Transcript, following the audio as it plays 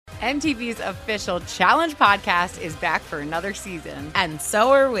MTV's official Challenge podcast is back for another season. And so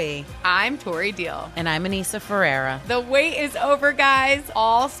are we. I'm Tori Deal. And I'm Anissa Ferreira. The wait is over, guys.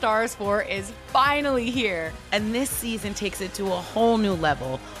 All Stars 4 is finally here. And this season takes it to a whole new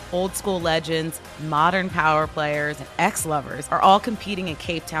level. Old school legends, modern power players, and ex-lovers are all competing in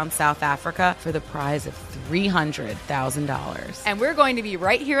Cape Town, South Africa for the prize of $300,000. And we're going to be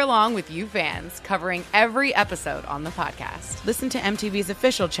right here along with you fans, covering every episode on the podcast. Listen to MTV's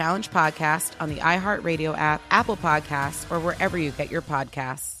official Challenge podcast on the iHeartRadio app, Apple Podcasts, or wherever you get your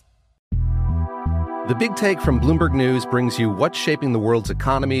podcasts. The Big Take from Bloomberg News brings you what's shaping the world's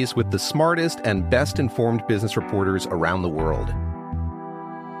economies with the smartest and best-informed business reporters around the world.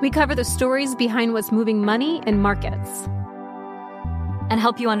 We cover the stories behind what's moving money and markets, and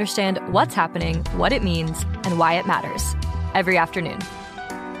help you understand what's happening, what it means, and why it matters every afternoon.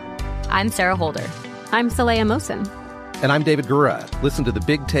 I'm Sarah Holder. I'm Saleha Mohsin. And I'm David Gura. Listen to The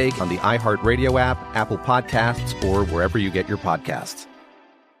Big Take on the iHeartRadio app, Apple Podcasts, or wherever you get your podcasts.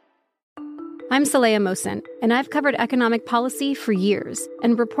 I'm Saleha Mohsin, and I've covered economic policy for years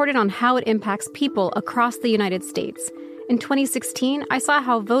and reported on how it impacts people across the United States. In 2016, I saw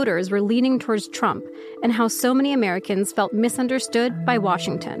how voters were leaning towards Trump and how so many Americans felt misunderstood by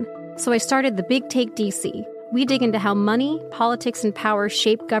Washington. So I started The Big Take DC. We dig into how money, politics, and power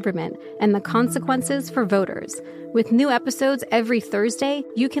shape government and the consequences for voters. With new episodes every Thursday,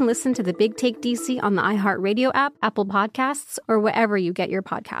 you can listen to The Big Take DC on the iHeartRadio app, Apple Podcasts, or wherever you get your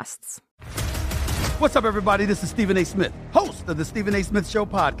podcasts. What's up, everybody? This is Stephen A. Smith, host of the Stephen A. Smith Show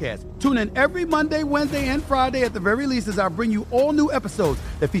podcast. Tune in every Monday, Wednesday, and Friday at the very least as I bring you all new episodes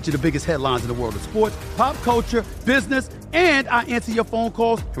that feature the biggest headlines in the world of sports, pop culture, business, and I answer your phone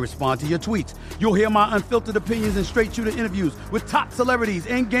calls and respond to your tweets. You'll hear my unfiltered opinions and straight-shooter interviews with top celebrities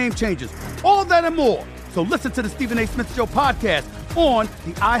and game changers. All of that and more. So listen to the Stephen A. Smith Show podcast on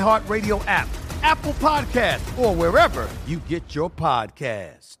the iHeartRadio app, Apple Podcasts, or wherever you get your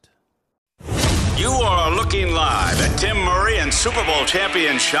podcast. You are looking live at Tim Murray and Super Bowl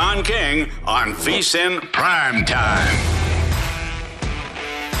champion Sean King on VSiN Primetime.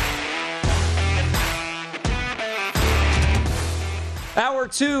 Hour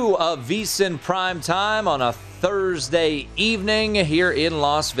 2 of VSiN Primetime on a Thursday evening here in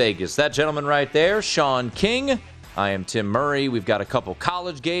Las Vegas. That gentleman right there, Sean King. I am Tim Murray. We've got a couple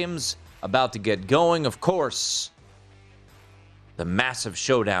college games about to get going. Of course, the massive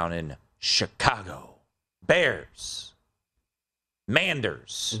showdown in Chicago. Bears.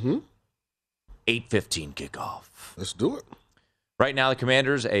 Manders. 8:15 kickoff. Let's do it. Right now, the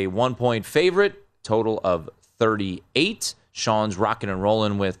Commanders a 1-point favorite, total of 38. Sean's rocking and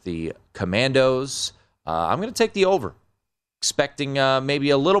rolling with the Commandos. I'm going to take the over, expecting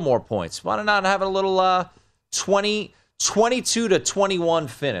maybe a little more points. Why not have a little 22 to 21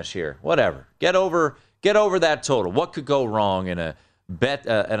 finish here? Whatever. Get over that total. What could go wrong in a bet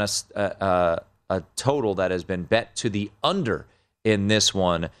and a total that has been bet to the under in this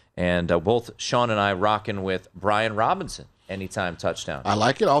one? And both Sean and I rocking with Brian Robinson anytime touchdown. I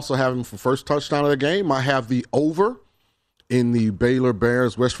like it. I also have him for first touchdown of the game. I have the over in the Baylor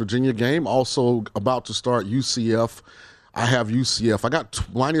Bears West Virginia game. Also about to start UCF. I have UCF. I got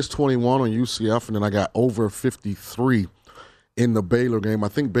minus 21 on UCF, and then I got over 53 in the Baylor game. I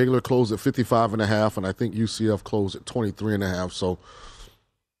think Baylor closed at 55.5, and I think UCF closed at 23.5. So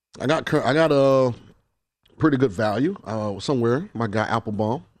I got a pretty good value somewhere. My guy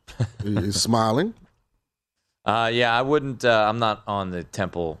Applebaum is smiling. Yeah, I wouldn't. I'm not on the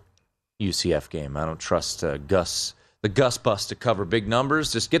Temple UCF game. I don't trust the Gus Bus to cover big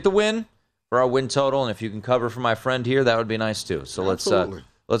numbers. Just get the win for our win total, and if you can cover for my friend here, that would be nice too. So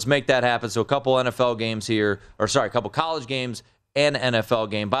let's make that happen. So a couple NFL games here, a couple college games and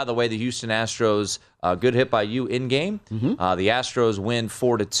NFL game. By the way, the Houston Astros, good hit by you in game. The Astros win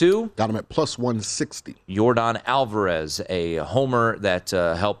 4-2. Got them at plus 160. Yordan Alvarez, a homer that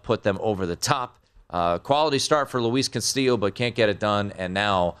helped put them over the top. Quality start for Luis Castillo, but can't get it done. And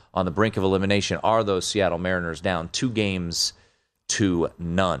now on the brink of elimination are those Seattle Mariners, down 2-0.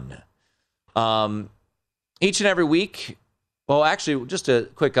 Each and every week, well, actually, just a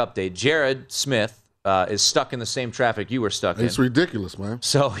quick update. Jared Smith is stuck in the same traffic you were stuck in. It's ridiculous, man.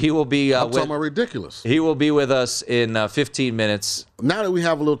 So he will be. I'm talking about ridiculous. He will be with us in 15 minutes. Now that we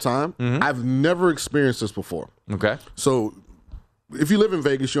have a little time, I've never experienced this before. Okay. So if you live in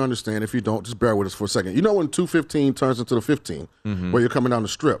Vegas, you understand. If you don't, just bear with us for a second. You know when 215 turns into the 15, where you're coming down the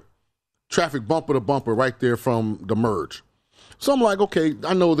strip, traffic bumper to bumper right there from the merge. So I'm like, okay,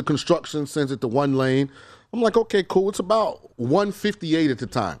 I know the construction sends it to one lane. I'm like, okay, cool. It's about 158 at the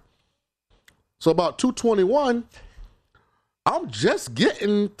time. So about 221, I'm just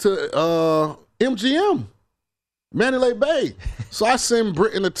getting to MGM, Mandalay Bay. So I send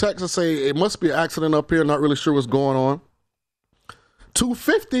Britton a text and say, it must be an accident up here. Not really sure what's going on.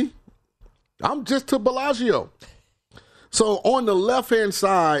 2:50, I'm just to Bellagio. So on the left-hand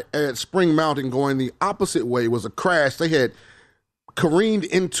side at Spring Mountain going the opposite way was a crash. They had careened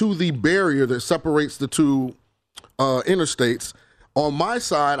into the barrier that separates the two interstates. On my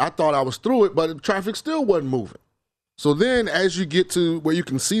side, I thought I was through it, but the traffic still wasn't moving. So then as you get to where you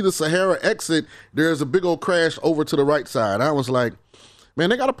can see the Sahara exit, there's a big old crash over to the right side. I was like, man,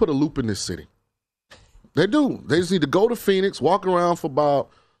 they got to put a loop in this city. They do. They just need to go to Phoenix, walk around for about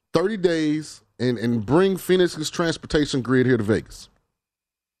 30 days, and bring Phoenix's transportation grid here to Vegas.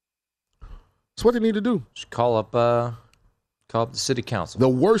 That's what they need to do. Just call up the city council. The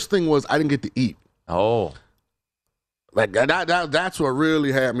worst thing was I didn't get to eat. Oh. Like that's what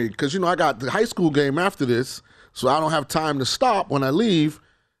really had me. Because, I got the high school game after this, so I don't have time to stop when I leave.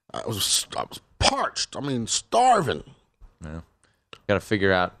 I was parched. Starving. Yeah. Got to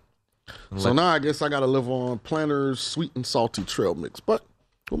figure out. So now I guess I got to live on Planter's sweet and salty trail mix. But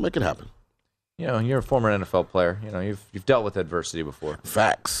we'll make it happen. You're a former NFL player. You've dealt with adversity before.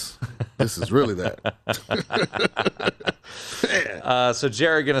 Facts. This is really that. So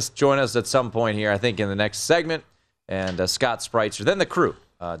Jerry going to join us at some point here, I think, in the next segment. And Scott Spreitzer, then the crew.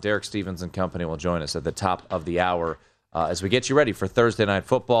 Derek Stevens and company will join us at the top of the hour as we get you ready for Thursday Night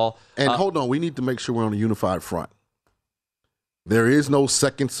Football. And hold on, we need to make sure we're on a unified front. There is no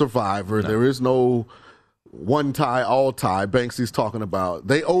second survivor. No. There is no one tie, all tie. Banksy's talking about.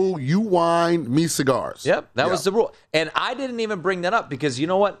 They owe you wine, me cigars. Yep, that was the rule. And I didn't even bring that up because you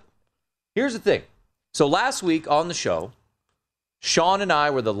know what? Here's the thing. So last week on the show, Sean and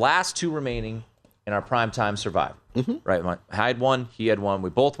I were the last two remaining in our Primetime Survivor. Mm-hmm. Right? I had one, he had one. We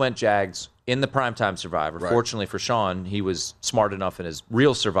both went Jags in the Primetime Survivor. Right. Fortunately for Sean, he was smart enough in his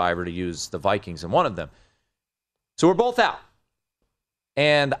real Survivor to use the Vikings in one of them. So we're both out.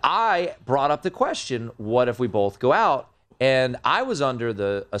 And I brought up the question, what if we both go out? And I was under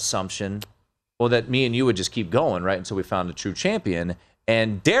the assumption, that me and you would just keep going, right, until we found a true champion.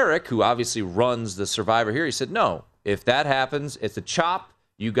 And Derek, who obviously runs the Survivor here, he said, no, if that happens, it's a chop,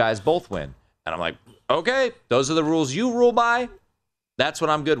 you guys both win. And I'm like, okay, those are the rules you rule by. That's what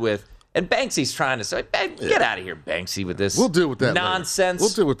I'm good with. And Banksy's trying to say, get out of here, Banksy, with this We'll deal with that nonsense. Later.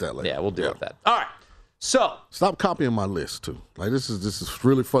 We'll deal with that later. Yeah, we'll deal with that. All right. So stop copying my list too. Like this is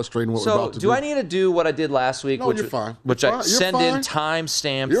really frustrating what we're about to do. So do I need to do what I did last week? No, which, you're fine. Which you're I send in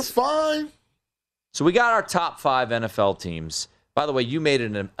timestamps. You're fine. So we got our top 5 NFL teams. By the way, you made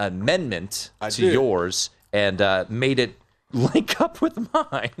an amendment to yours and made it link up with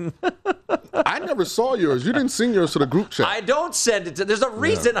mine. I never saw yours. You didn't send yours to the group chat. I don't send it to. There's a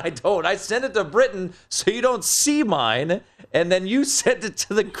reason I don't. I send it to Britton so you don't see mine, and then you send it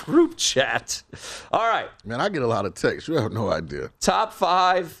to the group chat. All right. Man, I get a lot of texts. You have no idea. Top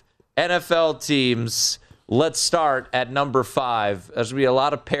 5 NFL teams. Let's start at number 5. There's going to be a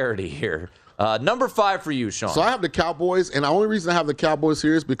lot of parity here. Number 5 for you, Sean. So I have the Cowboys, and the only reason I have the Cowboys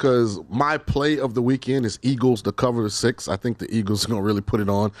here is because my play of the weekend is Eagles to cover the 6. I think the Eagles are going to really put it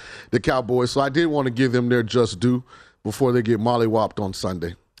on the Cowboys. So I did want to give them their just due before they get mollywopped on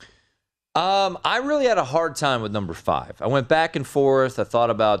Sunday. I really had a hard time with number 5. I went back and forth. I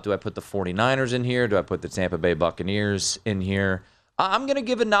thought about, do I put the 49ers in here? Do I put the Tampa Bay Buccaneers in here? I'm going to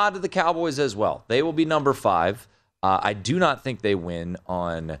give a nod to the Cowboys as well. They will be number 5. I do not think they win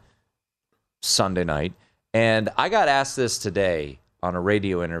on Sunday night. And I got asked this today on a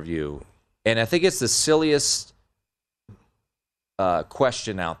radio interview, and I think it's the silliest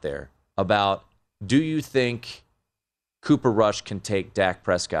question out there about, do you think Cooper Rush can take Dak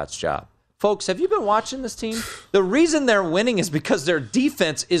Prescott's job? Folks, have you been watching this team? The reason they're winning is because their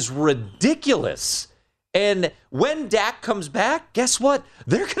defense is ridiculous. And when Dak comes back, guess what?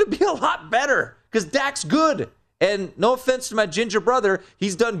 They're going to be a lot better because Dak's good. And no offense to my ginger brother,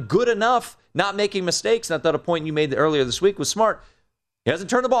 he's done good enough not making mistakes. And I thought a point you made earlier this week was smart. He hasn't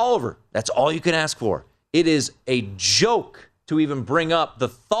turned the ball over. That's all you can ask for. It is a joke to even bring up the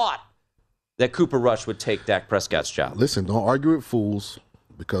thought that Cooper Rush would take Dak Prescott's job. Listen, don't argue with fools,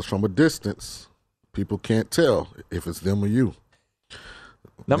 because from a distance, people can't tell if it's them or you.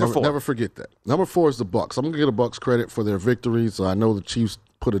 Number 4. Never forget that. Number 4 is the Bucs. I'm going to give the Bucs credit for their victories. I know the Chiefs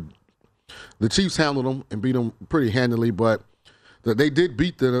handled them and beat them pretty handily, but they did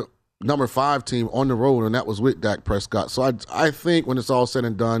beat the number 5 team on the road, and that was with Dak Prescott. So I think when it's all said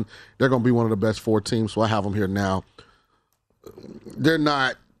and done, they're going to be one of the best 4 teams, so I have them here now. They're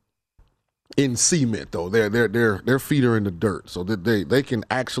not in cement, though. Their feet are in the dirt, so that they can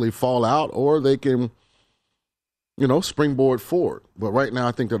actually fall out, or they can springboard forward. But right now,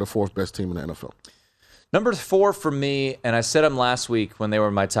 I think they're the fourth best team in the NFL. Number 4 for me, and I said them last week when they were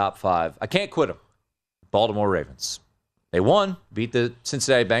in my top 5. I can't quit them. Baltimore Ravens. They won, beat the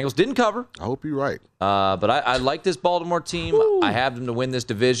Cincinnati Bengals, didn't cover. I hope you're right. But I like this Baltimore team. Woo. I have them to win this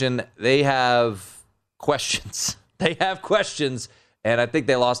division. They have questions. And I think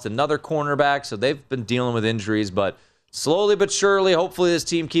they lost another cornerback, so they've been dealing with injuries. But slowly but surely, hopefully this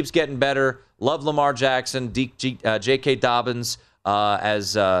team keeps getting better. Love Lamar Jackson, J.K. Dobbins,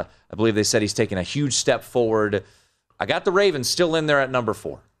 as I believe they said he's taking a huge step forward. I got the Ravens still in there at number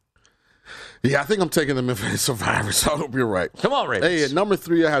 4. Yeah, I think I'm taking them as survivors, so I hope you're right. Come on, Ravens. Hey, at number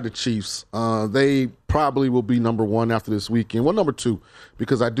 3, I have the Chiefs. They probably will be number 1 after this weekend. Well, number 2,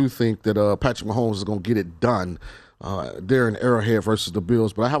 because I do think that Patrick Mahomes is going to get it done. They're in Arrowhead versus the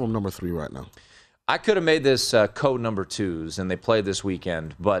Bills, but I have them number 3 right now. I could have made this code number 2s, and they played this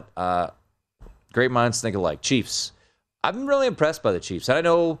weekend, but great minds think alike. Chiefs. I've been really impressed by the Chiefs. I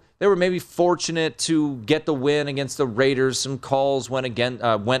know they were maybe fortunate to get the win against the Raiders. Some calls went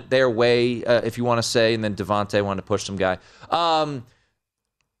their way, if you want to say, and then Devontae wanted to push some guy.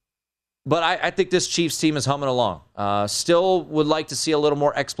 But I think this Chiefs team is humming along. Still would like to see a little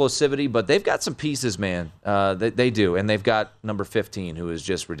more explosivity, but they've got some pieces, man. They do, and they've got number 15, who is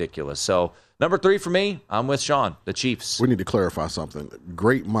just ridiculous. So number 3 for me, I'm with Sean, the Chiefs. We need to clarify something.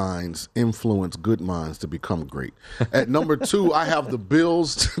 Great minds influence good minds to become great. At number 2, I have the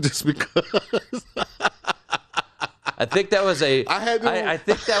Bills, just because. I think that was a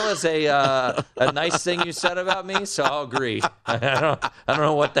nice thing you said about me, so I'll agree. I don't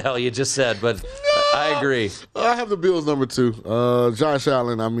know what the hell you just said, but I agree. I have the Bills number 2. Josh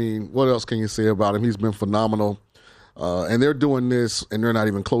Allen, I mean, what else can you say about him? He's been phenomenal. And they're doing this, and they're not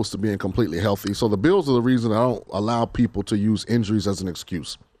even close to being completely healthy. So the Bills are the reason I don't allow people to use injuries as an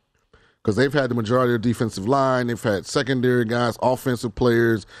excuse. Because they've had the majority of their defensive line. They've had secondary guys, offensive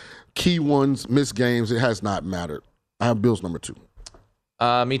players, key ones, missed games. It has not mattered. I have Bills number 2.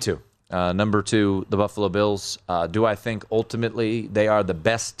 Me too. Number 2, the Buffalo Bills. Do I think ultimately they are the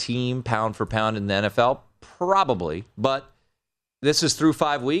best team pound for pound in the NFL? Probably. But this is through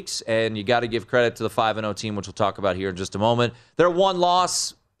 5 weeks, and you got to give credit to the 5-0 team, which we'll talk about here in just a moment. Their one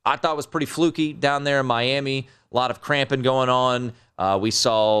loss I thought was pretty fluky down there in Miami. A lot of cramping going on. We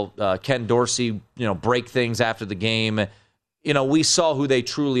saw Ken Dorsey, break things after the game. We saw who they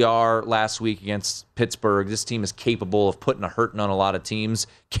truly are last week against Pittsburgh. This team is capable of putting a hurting on a lot of teams.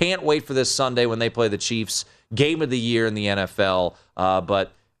 Can't wait for this Sunday when they play the Chiefs. Game of the year in the NFL.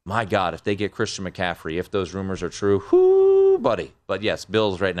 But, my God, if they get Christian McCaffrey, if those rumors are true, whoo, buddy. But, yes,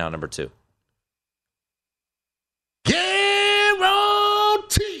 Bills right now, number 2. Guarantee.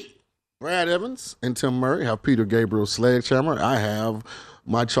 Brad Evans and Tim Murray have Peter Gabriel Sledgehammer. I have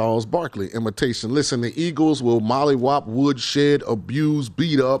my Charles Barkley imitation. Listen, the Eagles will mollywop, woodshed, abuse,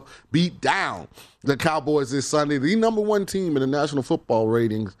 beat up, beat down the Cowboys this Sunday. The number 1 team in the National Football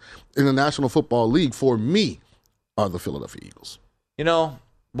ratings in the National Football League for me are the Philadelphia Eagles.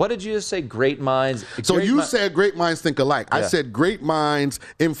 What did you just say? Great minds. So you said great minds think alike. Yeah. I said great minds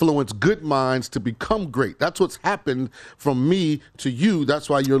influence good minds to become great. That's what's happened from me to you. That's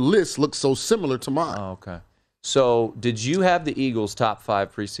why your list looks so similar to mine. Oh, okay. So, did you have the Eagles top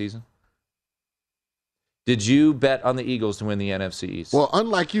 5 preseason? Did you bet on the Eagles to win the NFC East? Well,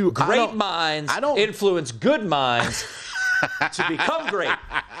 unlike you, great minds influence good minds to become great.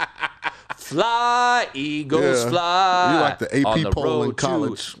 Fly, Eagles, fly. You like the AP poll in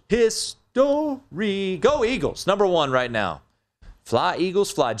college. History. Go Eagles. Number 1 right now. Fly,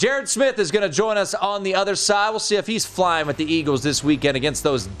 Eagles, fly. Jared Smith is going to join us on the other side. We'll see if he's flying with the Eagles this weekend against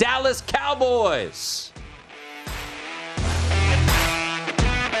those Dallas Cowboys.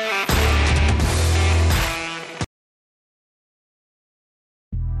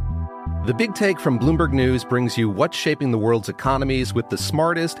 The Big Take from Bloomberg News brings you what's shaping the world's economies with the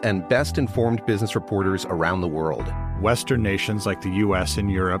smartest and best-informed business reporters around the world. Western nations like the U.S.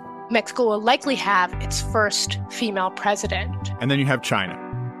 and Europe. Mexico will likely have its first female president. And then you have China.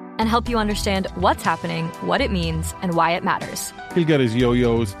 And help you understand what's happening, what it means, and why it matters. He'll get his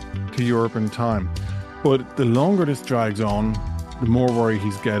yo-yos to Europe in time. But the longer this drags on, the more worry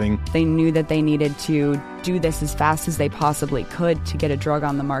he's getting. They knew that they needed to do this as fast as they possibly could to get a drug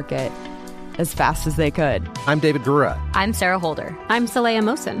on the market as fast as they could. I'm David Gura. I'm Sarah Holder. I'm Saleha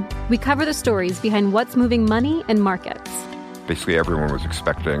Mohsen. We cover the stories behind what's moving money and markets. Basically, everyone was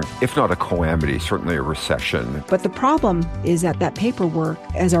expecting, if not a calamity, certainly a recession. But the problem is that paperwork,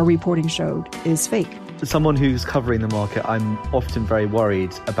 as our reporting showed, is fake. As someone who's covering the market, I'm often very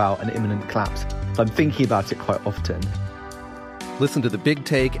worried about an imminent collapse. So I'm thinking about it quite often. Listen to The Big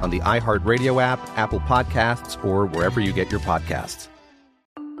Take on the iHeartRadio app, Apple Podcasts, or wherever you get your podcasts.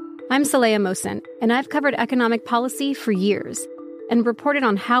 I'm Saleha Mohsin, and I've covered economic policy for years and reported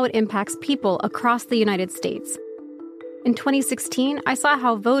on how it impacts people across the United States. In 2016, I saw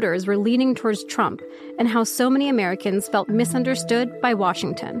how voters were leaning towards Trump and how so many Americans felt misunderstood by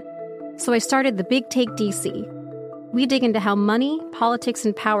Washington. So I started The Big Take DC. We dig into how money, politics,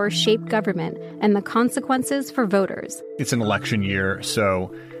 and power shape government and the consequences for voters. It's an election year,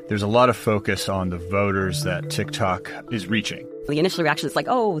 so there's a lot of focus on the voters that TikTok is reaching. The initial reaction is like,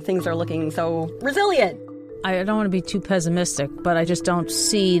 oh, things are looking so resilient. I don't want to be too pessimistic, but I just don't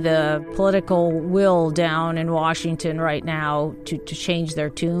see the political will down in Washington right now to change their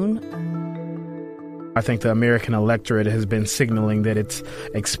tune. I think the American electorate has been signaling that it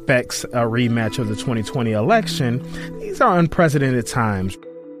expects a rematch of the 2020 election. These are unprecedented times.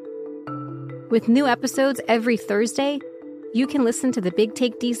 With new episodes every Thursday, you can listen to The Big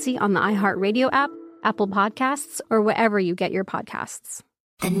Take DC on the iHeartRadio app, Apple Podcasts, or wherever you get your podcasts.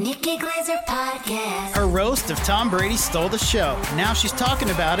 The Nikki Glazer Podcast. Her roast of Tom Brady stole the show. Now she's talking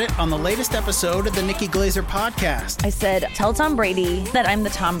about it on the latest episode of the Nikki Glazer Podcast. I said, tell Tom Brady that I'm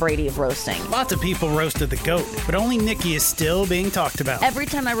the Tom Brady of roasting. Lots of people roasted the GOAT, but only Nikki is still being talked about. Every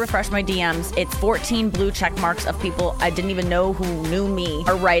time I refresh my DMs, it's 14 blue check marks of people I didn't even know who knew me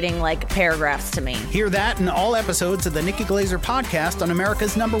are writing like paragraphs to me. Hear that in all episodes of the Nikki Glazer Podcast on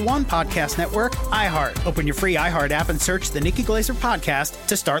America's #1 podcast network, iHeart. Open your free iHeart app and search the Nikki Glazer Podcast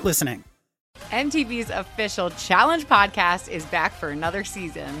to start listening. MTV's official Challenge podcast is back for another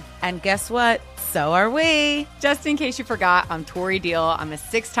season. And guess what? So are we. Just in case you forgot, I'm Tori Deal. I'm a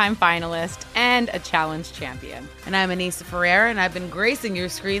 6-time finalist and a Challenge champion. And I'm Anissa Ferreira, and I've been gracing your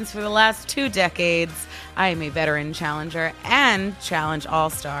screens for the last 2 decades. I am a veteran challenger and Challenge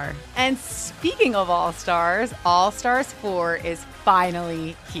All-Star. And speaking of All-Stars, All-Stars 4 is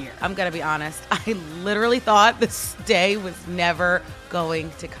finally here. I'm going to be honest. I literally thought this day was never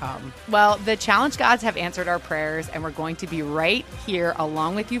going to come. Well, the Challenge gods have answered our prayers, and we're going to be right here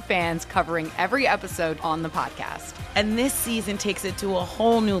along with you fans covering every episode on the podcast. And this season takes it to a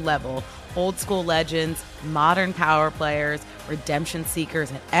whole new level. Old school legends, modern power players, redemption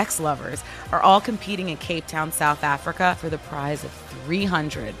seekers, and ex-lovers are all competing in Cape Town, South Africa for the prize of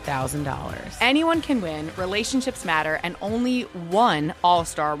 $300,000. Anyone can win, relationships matter, and only one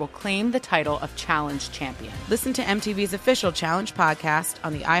All-Star will claim the title of Challenge champion. Listen to MTV's official Challenge podcast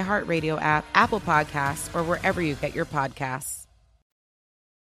on the iHeartRadio app, Apple Podcasts, or wherever you get your podcasts.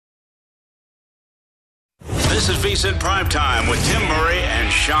 This is VSiN Primetime with Tim Murray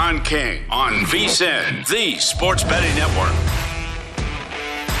and Sean King on VSiN, the sports betting network.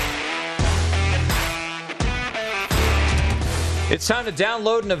 It's time to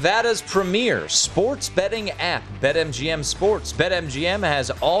download Nevada's premier sports betting app, BetMGM Sports. BetMGM has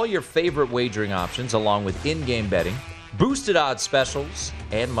all your favorite wagering options along with in-game betting, boosted odds specials,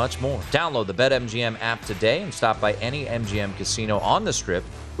 and much more. Download the BetMGM app today and stop by any MGM casino on the Strip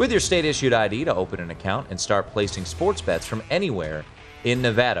with your state-issued ID to open an account and start placing sports bets from anywhere in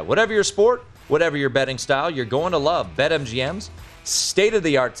Nevada. Whatever your sport, whatever your betting style, you're going to love BetMGM's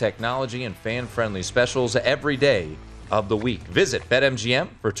state-of-the-art technology and fan-friendly specials every day of the week. Visit BetMGM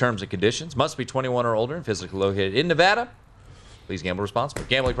for terms and conditions. Must be 21 or older and physically located in Nevada. Please gamble responsibly.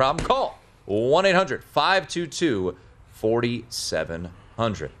 Gambling problem? Call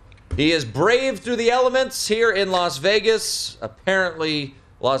 1-800-522-4700. He is brave through the elements here in Las Vegas. Apparently,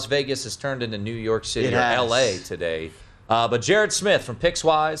 Las Vegas has turned into New York City or L.A. today. But Jared Smith from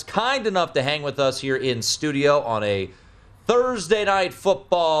PicksWise, kind enough to hang with us here in studio on a Thursday night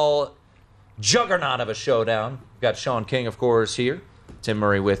football juggernaut of a showdown. We've got Sean King, of course, here. Tim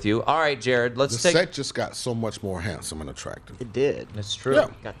Murray with you. All right, Jared, The set just got so much more handsome and attractive. It did. It's true. Yeah.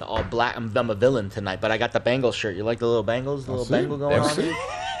 Got the all black. I'm a villain tonight, but I got the Bengals shirt. You like the little Bengals? The little Bengal going on?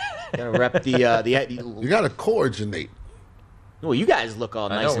 Gotta rep the. You got to coordinate. Well, you guys look all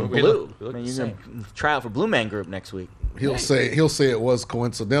nice and blue. You're gonna try out for Blue Man Group next week. He'll say it was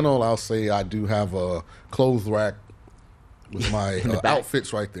coincidental. I'll say I do have a clothes rack with my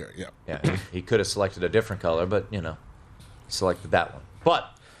outfits right there. Yeah. He could have selected a different color, but selected that one.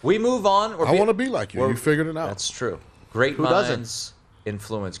 But we move on. I want to be like you. You figured it out. That's true. Great minds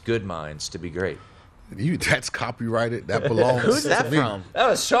influence good minds to be great. That's copyrighted. That belongs. Who's that to me. from? That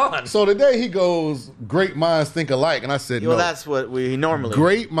was Sean. So today he goes, great minds think alike. And I said, Well, no. that's what we normally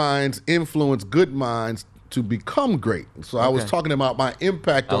Great minds influence good minds to become great. So I was talking about my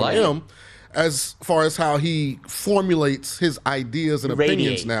impact on him as far as how he formulates his ideas and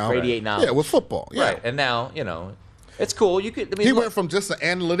opinions now. Radiate knowledge. Yeah, with football. Yeah. Right. And now, it's cool. You could. He went from just an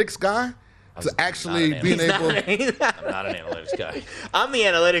analytics guy to actually being able. I'm not an analytics guy. I'm the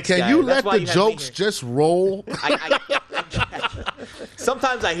analytics guy. Can you That's let why the have jokes just roll?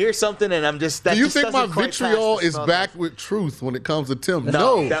 Sometimes I hear something and I'm just. That Do you just think my doesn't quite pass vitriol the is smell back test. with truth when it comes to Tim?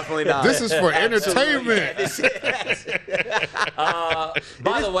 No, definitely not. This is for Absolutely. entertainment.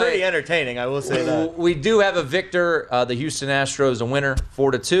 By the way, pretty entertaining. I will say that. We do have a victor. The Houston Astros a winner,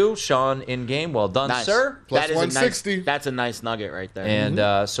 4-2. Sean in game. Well done, Nice. sir. Plus That is 160. that's a nice nugget right there.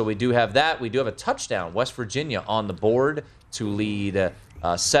 And so we do have that. We do have a touchdown. West Virginia on the board to lead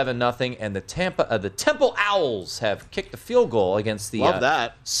 7-0, and the Temple Owls have kicked a field goal against the Love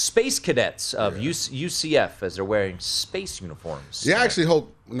that. Space Cadets of UCF as they're wearing space uniforms. Yeah, I actually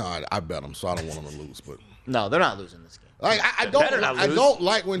hope. No, I bet them, so I don't want them to lose. But No, they're not losing this game. like, I better not lose. don't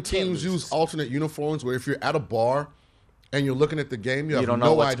like when teams use alternate uniforms. Where if you're at a bar and you're looking at the game, you have don't know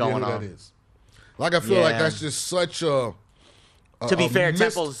no what's idea who going that on. is. Like I feel like Yeah. that's just such a. To be fair, missed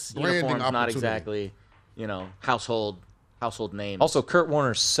Temple's branding uniform's not opportunity. exactly, household names. Also, Kurt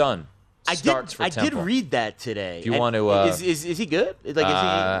Warner's son starts for I Temple. did read that today. If you And want to, is he good? Like,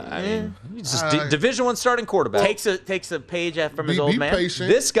 I mean, he's just Division I starting quarterback. takes a page from his Be old man. patient.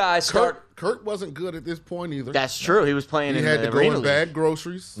 This guy Kurt wasn't good at this point either. That's true. He was playing He in had the to go arena and league. bag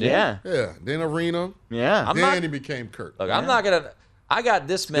groceries. Yeah. Yeah. Then arena. Yeah. I'm then not- he became Kurt. Look, I'm not gonna. I got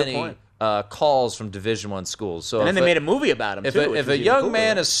this a good many point. calls from Division I schools. So And then if they made a movie about him, If too, a, which if was a even young cooler.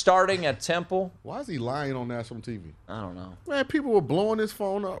 man is starting at Temple, Why is he lying on national TV? I don't know. Man, people were blowing his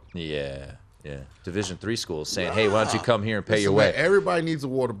phone up. yeah. Division III schools saying, "Hey, why don't you come here and pay your Listen, way?" man, everybody needs a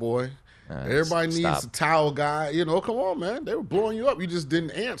water boy. Everybody needs stop. a towel guy. Come on, man. They were blowing you up. You just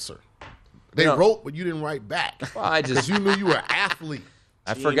didn't answer. They You know- wrote, but you didn't write back. Well, I just 'Cause you knew you were an athlete.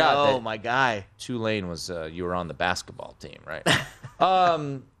 I forgot Oh, that my guy. Tulane was you were on the basketball team, right?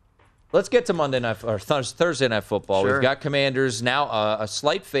 Let's get to Monday night or Thursday night football. Sure. We've got Commanders now a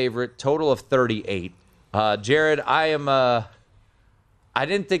slight favorite, total of 38. Jared, I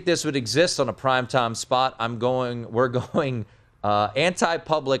didn't think this would exist on a primetime spot. We're going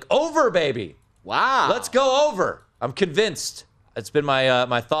anti-public over, baby. Wow. Let's go over. I'm convinced. It's been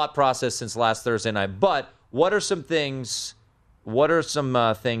my thought process since last Thursday night. But what are some things? What are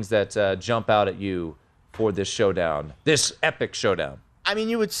some things that jump out at you for this showdown, this epic showdown? I mean,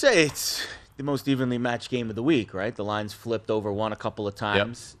 you would say it's the most evenly matched game of the week, right? The line's flipped over one a couple of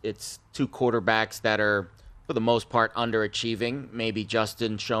times. Yep. It's two quarterbacks that are, for the most part, underachieving. Maybe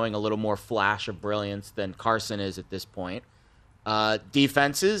Justin showing a little more flash of brilliance than Carson is at this point.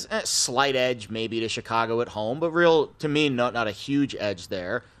 Defenses, slight edge maybe to Chicago at home, but to me, not a huge edge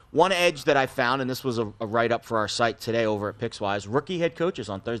there. One edge that I found, and this was a write-up for our site today over at PicksWise, rookie head coaches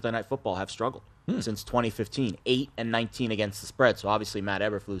on Thursday Night Football have struggled since 2015, 8-19 against the spread. So obviously Matt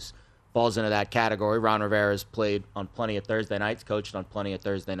Eberflus falls into that category. Ron Rivera's played on plenty of Thursday nights, coached on plenty of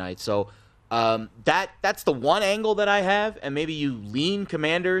Thursday nights. So that's the one angle that I have, and maybe you lean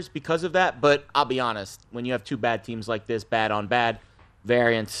Commanders because of that. But I'll be honest, when you have two bad teams like this, bad on bad,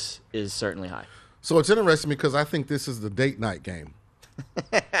 variance is certainly high. So it's interesting because I think this is the date night game.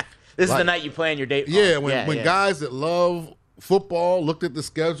 This is the night you plan your date. Yeah, when guys that love football looked at the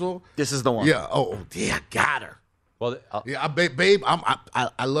schedule. This is the one. Yeah. Oh, yeah, got her. Well, babe,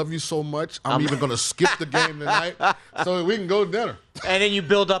 I love you so much. I'm even gonna skip the game tonight so we can go to dinner. And then you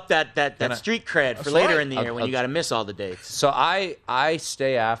build up that street cred for later in the year when you got to miss all the dates. So I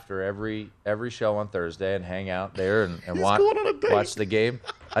stay after every show on Thursday and hang out there and watch the game.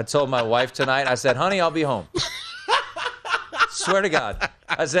 I told my wife tonight, I said, honey, I'll be home. Swear to God.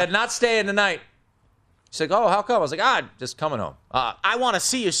 I said, not staying tonight. She's like, oh, how come? I was like, just coming home. I want to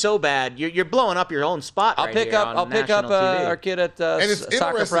see you so bad. You're blowing up your own spot. I'll pick up our kid at and it's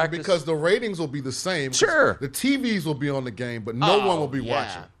soccer interesting practice because the ratings will be the same. Sure, the TVs will be on the game, but no one will be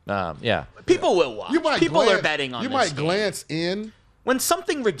watching. Yeah, people will watch. People are betting on. You this might game. glance in. When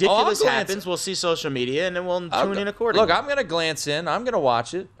something ridiculous happens, we'll see social media and then we'll tune in accordingly. Look, I'm going to glance in. I'm going to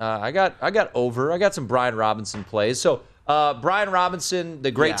watch it. I got over. I got some Brian Robinson plays. So Brian Robinson, the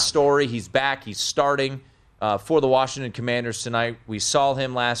great story. He's back. He's starting for the Washington Commanders tonight. We saw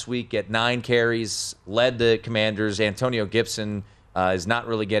him last week at 9 carries, led the Commanders. Antonio Gibson is not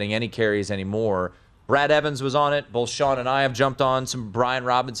really getting any carries anymore. Brad Evans was on it. Both Sean and I have jumped on some Brian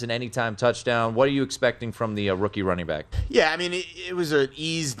Robinson anytime touchdown. What are you expecting from the rookie running back? Yeah, I mean, it was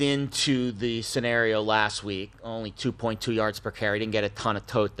eased into the scenario last week. Only 2.2 yards per carry. Didn't get a ton of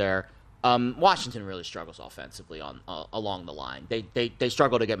tote there. Washington really struggles offensively along the line. They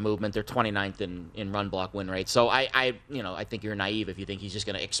struggle to get movement. They're 29th in run block win rate. So I think you're naive if you think he's just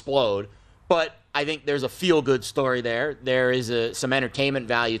going to explode. But I think there's a feel-good story there. There is some entertainment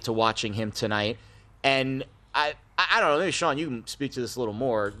value to watching him tonight. And I don't know. Maybe Sean, you can speak to this a little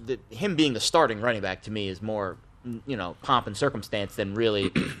more. Him being the starting running back to me is more, pomp and circumstance than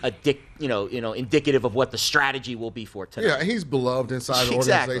really indicative of what the strategy will be for tonight. Yeah, he's beloved inside the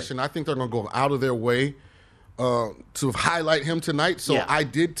organization. I think they're going to go out of their way to highlight him tonight. So I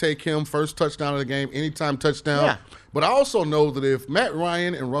did take him first touchdown of the game, anytime touchdown. Yeah. But I also know that if Matt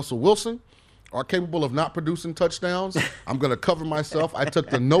Ryan and Russell Wilson are capable of not producing touchdowns, I'm going to cover myself. I took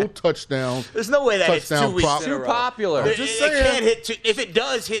the no touchdown. There's no way that it's 2 weeks in a row. Too popular. It can't hit if it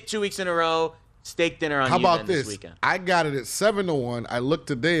does hit 2 weeks in a row, steak dinner on How you about this weekend. I got it at 7-1. I looked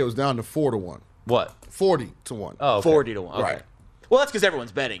today, it was down to 4-1. What? 40-1. Oh, okay. 40-1. Okay. Right. Well, that's because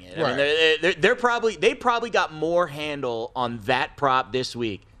everyone's betting it. I mean, they probably got more handle on that prop this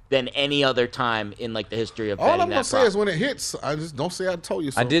week than any other time in the history of betting. All I'm going to say is when it hits, I just don't say I told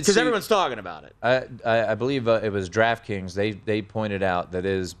you so. I did because everyone's talking about it. I believe it was DraftKings. They pointed out that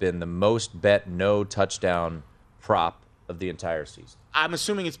it has been the most bet no touchdown prop of the entire season. I'm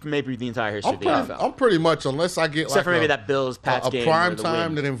assuming it's maybe the entire history of the NFL. I'm pretty much, unless I get except for maybe that Bills-Pats game, a prime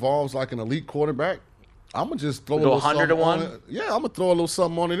time that involves an elite quarterback. I'm going to just throw a little 100 to 1? Yeah, I'm going to throw a little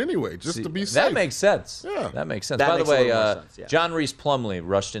something on it anyway, just to be safe. That makes sense. Yeah. That makes sense. That By makes the way, a little more sense, yeah. John Reese Plumlee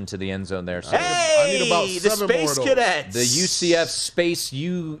rushed into the end zone there. So hey, I need about the 7 more Space of those. Cadets. the UCF Space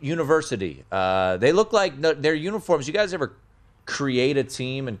University. They look like their uniforms. You guys ever create a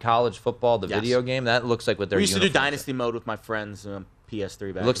team in college football, the video game? That looks like what their uniforms. We used to do uniforms Dynasty mode with my friends.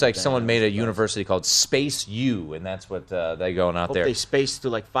 PS3 back. It looks like someone made a university called Space U, and that's what they're going out Hope there. They spaced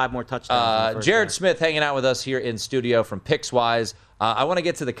to 5 more touchdowns. Jared Smith hanging out with us here in studio from PicksWise. I want to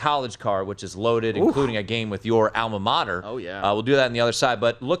get to the college card, which is loaded, including a game with your alma mater. Oh, yeah. We'll do that on the other side.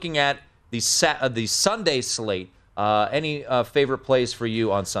 But looking at the Sunday slate, any favorite plays for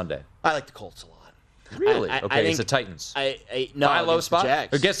you on Sunday? I like the Colts a lot. Really? I Okay, it's think the Titans. No, Buy low against spot? the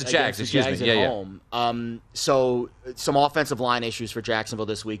Jags. Against the Jags, excuse me. At Yeah. home. So some offensive line issues for Jacksonville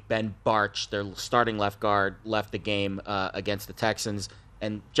this week. Ben Barch, their starting left guard, left the game against the Texans.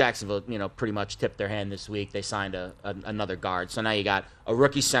 And Jacksonville, pretty much tipped their hand this week. They signed another guard. So now you got a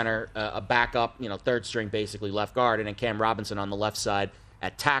rookie center, a backup, third string basically left guard, and then Cam Robinson on the left side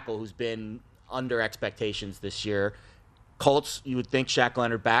at tackle, who's been under expectations this year. Colts, you would think Shaq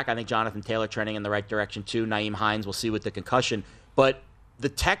Leonard back. I think Jonathan Taylor trending in the right direction too. Nyheim Hines, we'll see with the concussion. But the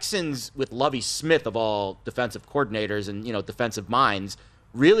Texans, with Lovie Smith of all defensive coordinators and defensive minds,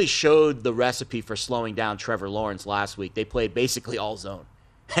 really showed the recipe for slowing down Trevor Lawrence last week. They played basically all zone,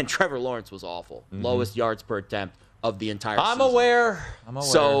 and Trevor Lawrence was awful. Lowest yards per attempt of the entire season. I'm aware.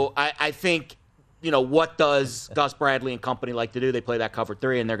 So I think, what does Gus Bradley and company like to do? They play that cover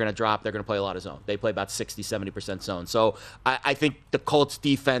 3, and they're going to drop. They're going to play a lot of zone. They play about 60-70% zone. So I think the Colts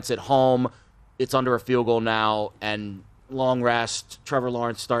defense at home, it's under a field goal now, and long rest. Trevor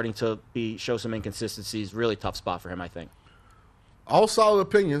Lawrence starting to show some inconsistencies. Really tough spot for him, I think. All solid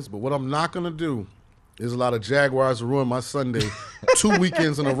opinions, but what I'm not going to do is a lot of Jaguars ruin my Sunday 2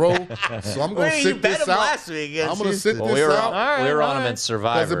 weekends in a row. So I'm going to sit this out. Last week I'm going to sit this out. We were on him in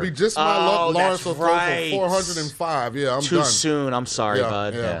Survivor. Because it'd be just my luck. Lawrence will throw right. for 405. Yeah, I'm Too done. soon. I'm sorry,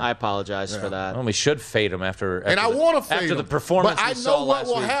 bud. Yeah. I apologize for that. Well, we should fade him after and I want to fade after him. the performance But I we saw know what last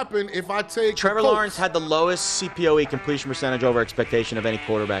will week. happen if I take Trevor the Colts. Lawrence had the lowest CPOE completion percentage over expectation of any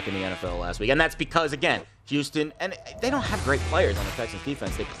quarterback in the NFL last week. And that's because, again, Houston, and they don't have great players on the Texans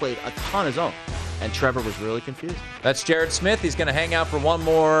defense. They played a ton of zone. And Trevor was really confused. That's Jared Smith. He's going to hang out for one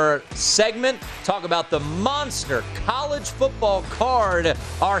more segment. Talk about the monster college football card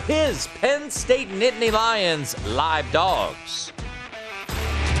are his Penn State Nittany Lions live dogs.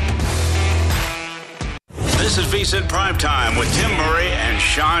 This is VSiN Primetime with Tim Murray and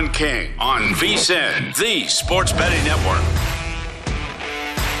Sean King on VSiN, the Sports Betting Network.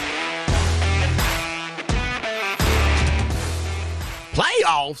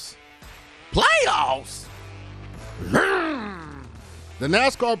 Playoffs? The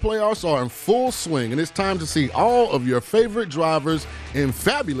NASCAR playoffs are in full swing, and it's time to see all of your favorite drivers in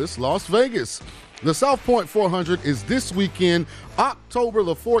fabulous Las Vegas. The South Point 400 is this weekend, October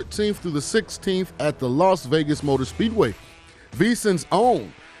the 14th through the 16th at the Las Vegas Motor Speedway. VSiN's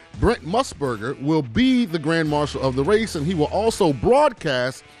own Brent Musburger will be the Grand Marshal of the race, and he will also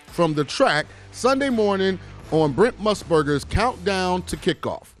broadcast from the track Sunday morning on Brent Musburger's Countdown to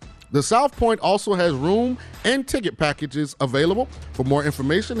Kickoff. The South Point also has room and ticket packages available. For more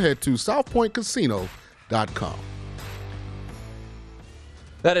information, head to southpointcasino.com.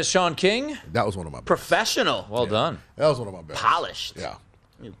 That is Sean King. That was one of my best. Professional. Well done. That was one of my best. Polished. Yeah.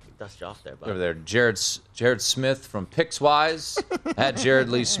 You dust you off there, bud. Over there, Jared Smith from PicksWise, at Jared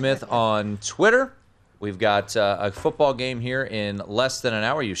Lee Smith on Twitter. We've got a football game here in less than an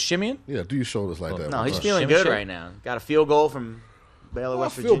hour. Are you shimmying? Yeah, do your shoulders like that. No, he's feeling good right now. Got a field goal from Baylor,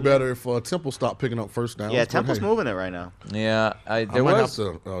 West Virginia. I feel better if Temple stopped picking up first downs. Yeah, Temple's moving it right now. Yeah, I might have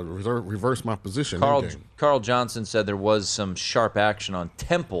to reverse my position. Carl Johnson said there was some sharp action on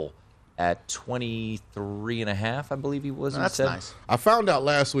Temple at 23.5, I believe he was. That's nice. I found out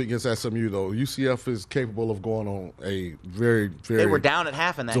last week against SMU, though, UCF is capable of going on a very, very They were down at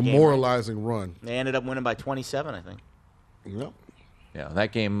half in that demoralizing run. They ended up winning by 27, I think. Yep. Yeah,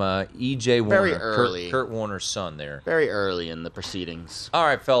 that game, E.J. Very Warner, early. Kurt Warner's son there. Very early in the proceedings. All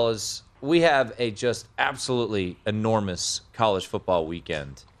right, fellas, we have a just absolutely enormous college football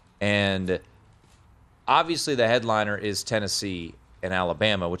weekend. And obviously the headliner is Tennessee and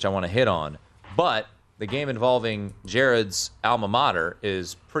Alabama, which I want to hit on. But the game involving Jared's alma mater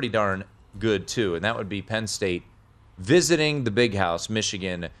is pretty darn good, too. And that would be Penn State visiting the Big House,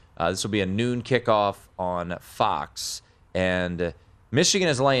 Michigan. This will be a noon kickoff on Fox. And Michigan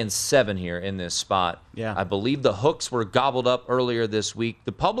is laying 7 here in this spot. Yeah. I believe the hooks were gobbled up earlier this week.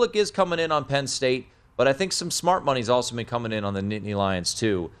 The public is coming in on Penn State, but I think some smart money's also been coming in on the Nittany Lions,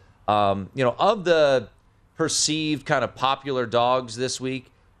 too. Of the perceived kind of popular dogs this week,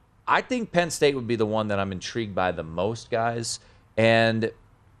 I think Penn State would be the one that I'm intrigued by the most, guys. And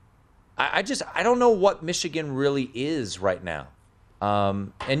I don't know what Michigan really is right now.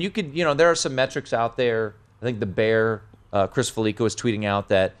 And you could, there are some metrics out there. I think the Bear, Chris Felico, was tweeting out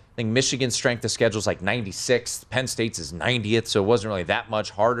that I think Michigan's strength of schedule is like 96th. Penn State's is 90th, so it wasn't really that much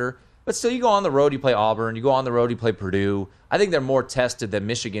harder. But still, you go on the road, you play Auburn. You go on the road, you play Purdue. I think they're more tested than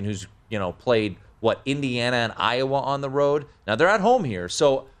Michigan, who's, played, Indiana and Iowa on the road. Now, they're at home here.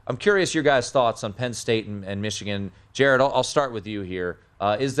 So I'm curious your guys' thoughts on Penn State and Michigan. Jared, I'll start with you here.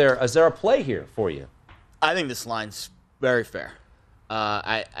 Is there a play here for you? I think this line's very fair.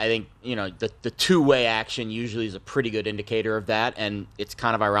 I think, the two-way action usually is a pretty good indicator of that, and it's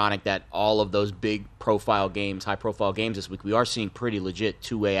kind of ironic that all of those big high-profile games this week, we are seeing pretty legit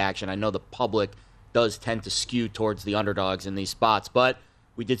two-way action. I know the public does tend to skew towards the underdogs in these spots, but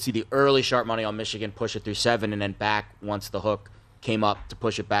we did see the early sharp money on Michigan push it through 7 and then back once the hook came up to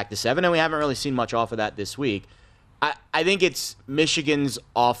push it back to 7, and we haven't really seen much off of that this week. I think it's Michigan's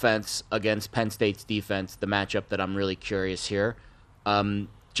offense against Penn State's defense, the matchup that I'm really curious here.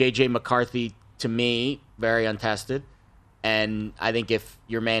 J.J. McCarthy, to me, very untested. And I think if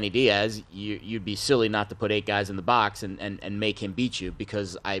you're Manny Diaz, you'd be silly not to put 8 guys in the box and make him beat you,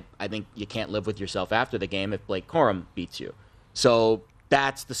 because I think you can't live with yourself after the game if Blake Corum beats you. So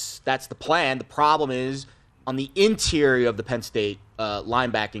that's the plan. The problem is on the interior of the Penn State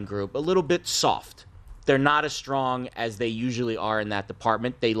linebacking group, a little bit soft. They're not as strong as they usually are in that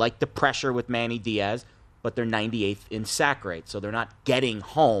department. They like the pressure with Manny Diaz, but they're 98th in sack rate, so they're not getting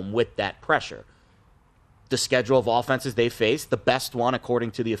home with that pressure. The schedule of offenses they face, the best one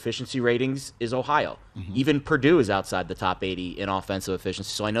according to the efficiency ratings is Ohio. Mm-hmm. Even Purdue is outside the top 80 in offensive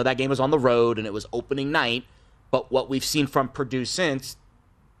efficiency. So I know that game was on the road and it was opening night, but what we've seen from Purdue since,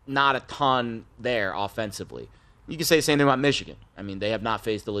 not a ton there offensively. You can say the same thing about Michigan. I mean, they have not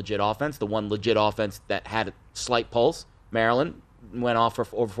faced a legit offense. The one legit offense that had a slight pulse, Maryland, went off for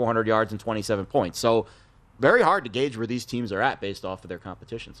over 400 yards and 27 points. So very hard to gauge where these teams are at based off of their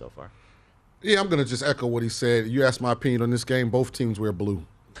competition so far. Yeah, I'm going to just echo what he said. You asked my opinion on this game. Both teams wear blue.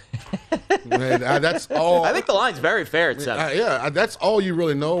 That's all. I think the line's very fair at 7. That's all you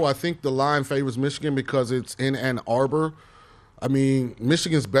really know. I think the line favors Michigan because it's in Ann Arbor. I mean,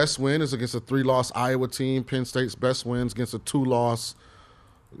 Michigan's best win is against a 3-loss Iowa team. Penn State's best wins against a 2-loss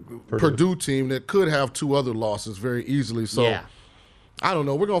Purdue team that could have 2 other losses very easily. So, yeah. I don't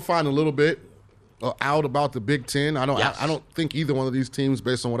know. We're going to find a little bit out about the Big Ten. I don't think either one of these teams,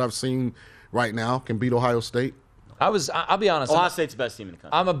 based on what I've seen right now, can beat Ohio State. I'll be honest. Ohio State's the best team in the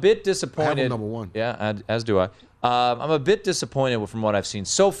country. I'm a bit disappointed. I have them number 1. Yeah, as do I. I'm a bit disappointed from what I've seen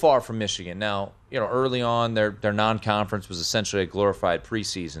so far from Michigan. Now, early on, their non-conference was essentially a glorified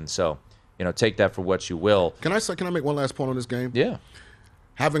preseason. So, take that for what you will. Can I make one last point on this game? Yeah.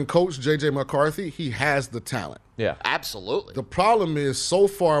 Having coached J.J. McCarthy, he has the talent. Yeah. Absolutely. The problem is, so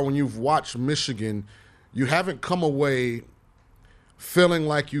far when you've watched Michigan, you haven't come away feeling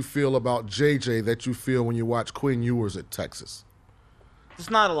like you feel about J.J. that you feel when you watch Quinn Ewers at Texas. There's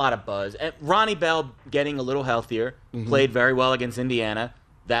not a lot of buzz. And Ronnie Bell getting a little healthier, played very well against Indiana.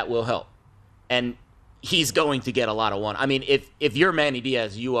 That will help. And he's going to get a lot of one. I mean, if you're Manny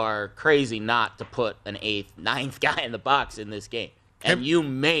Diaz, you are crazy not to put an 8th, 9th guy in the box in this game. And you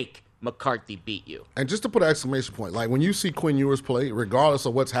make McCarthy beat you. And just to put an exclamation point, like when you see Quinn Ewers play, regardless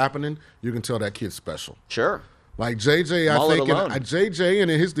of what's happening, you can tell that kid's special. Sure. Like JJ, I think JJ, and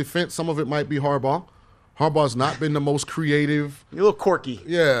in his defense, some of it might be Harbaugh. Harbaugh's not been the most creative. You're a little quirky.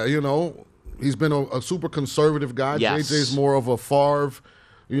 Yeah, he's been a super conservative guy. Yes. JJ's more of a Favre,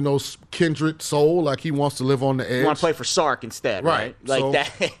 kindred soul, like he wants to live on the edge. You want to play for Sark instead, right? Like so,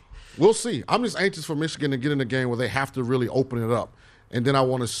 that. We'll see. I'm just anxious for Michigan to get in a game where they have to really open it up. And then I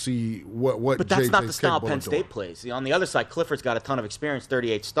want to see what But that's JJ's not the style capable Penn of doing. State plays. See, on the other side, Clifford's got a ton of experience,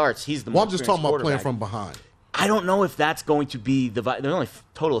 38 starts. He's the Well, more I'm just talking about playing quarterback. from behind. I don't know if that's going to be they're only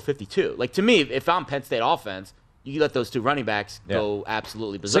total of 52. Like, to me, if I'm Penn State offense, you let those two running backs go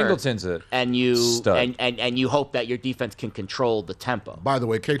absolutely berserk. Singleton's a and you stud. and you hope that your defense can control the tempo. By the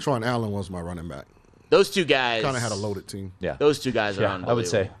way, Katron Allen was my running back. Those two guys Kind of had a loaded team. Yeah. Those two guys are unbelievable. I would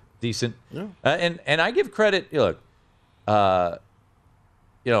say decent. Yeah. And I give credit. Look,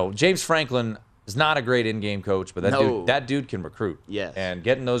 James Franklin is not a great in-game coach, but that dude can recruit. Yes. And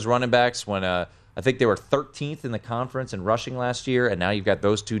getting those running backs when I think they were 13th in the conference in rushing last year, and now you've got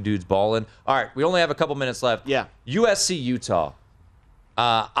those two dudes balling. All right, we only have a couple minutes left. Yeah. USC Utah.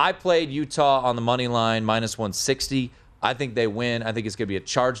 I played Utah on the money line minus 160. I think they win. I think it's going to be a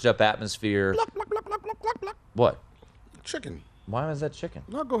charged-up atmosphere. What? Chicken. Why was that chicken?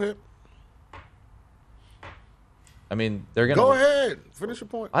 No, go ahead. I mean, they're going to Go ahead. Finish your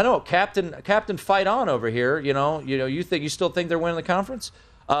point. I know, Captain fight on over here. You still think they're winning the conference?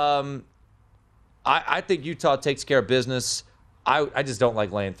 I think Utah takes care of business. I just don't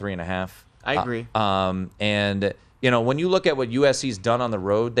like laying 3.5. I agree. And when you look at what USC's done on the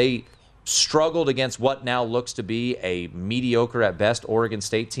road, they struggled against what now looks to be a mediocre at best Oregon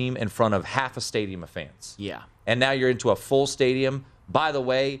State team in front of half a stadium of fans. Yeah. And now you're into a full stadium. By the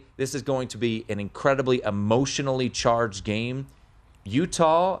way, this is going to be an incredibly emotionally charged game.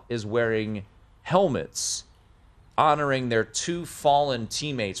 Utah is wearing helmets honoring their two fallen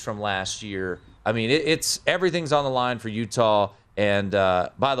teammates from last year. I mean, it's everything's on the line for Utah. And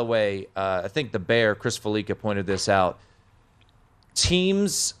by the way, I think the Bear, Chris Felica, pointed this out.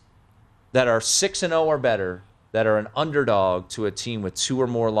 Teams that are 6-0 or better, that are an underdog to a team with 2 or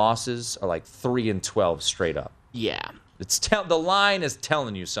more losses, are like 3-12 straight up. Yeah. The line is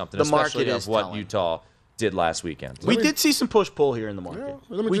telling you something, The especially market of is what telling. Utah did last weekend. We did see some push-pull here in the market.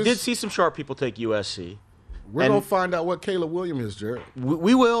 let me We just- did see some sharp people take USC. We're going to find out what Caleb Williams is, Jared.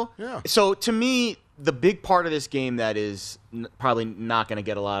 We will. Yeah. So, to me, the big part of this game that is probably not going to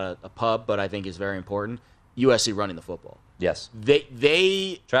get a lot of a pub, but I think is very important, USC running the football. Yes.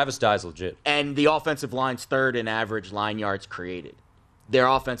 Travis Dye's legit. And the offensive line's third in average line yards created. Their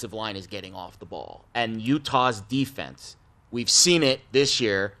offensive line is getting off the ball. And Utah's defense, we've seen it this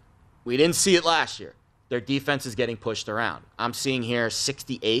year. We didn't see it last year. Their defense is getting pushed around. I'm seeing here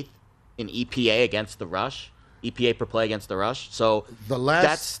 68th in EPA against the rush. EPA per play against the rush. So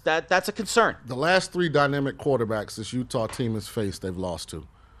that's a concern. The last 3 dynamic quarterbacks this Utah team has faced, they've lost to.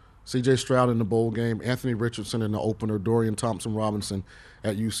 C.J. Stroud in the bowl game, Anthony Richardson in the opener, Dorian Thompson-Robinson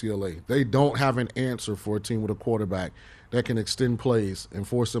at UCLA. They don't have an answer for a team with a quarterback that can extend plays and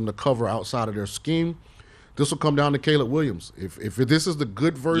force them to cover outside of their scheme. This will come down to Caleb Williams. If this is the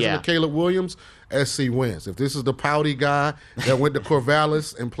good version of Caleb Williams, SC wins. If this is the pouty guy that went to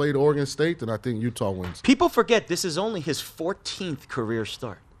Corvallis and played Oregon State, then I think Utah wins. People forget this is only his 14th career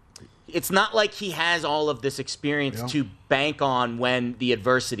start. It's not like he has all of this experience to bank on when the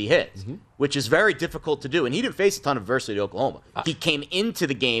adversity hits, which is very difficult to do. And he didn't face a ton of adversity at Oklahoma. He came into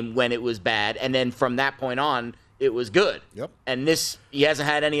the game when it was bad, and then from that point on, it was good. Yep. And he hasn't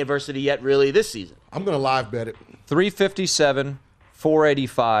had any adversity yet really this season. I'm going to live bet it. 357,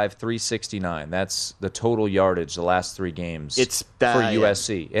 485, 369. That's the total yardage the last 3 games for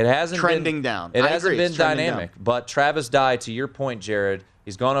USC. It hasn't trending been down. It I hasn't agree. been It's trending dynamic. But Travis Dye, to your point, Jared,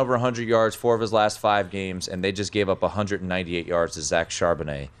 he's gone over 100 yards 4 of his last 5 games, and they just gave up 198 yards to Zach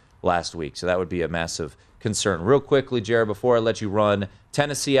Charbonnet last week. So that would be a massive concern. Real quickly, Jared, before I let you run,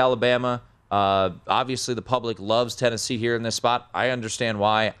 Tennessee, Alabama. Obviously, the public loves Tennessee here in this spot. I understand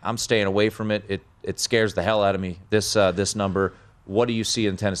why. I'm staying away from it. It scares the hell out of me, this number. What do you see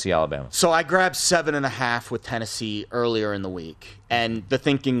in Tennessee, Alabama? So I grabbed 7.5 with Tennessee earlier in the week, and the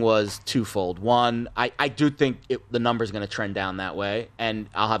thinking was twofold. One, I do think the number's going to trend down that way, and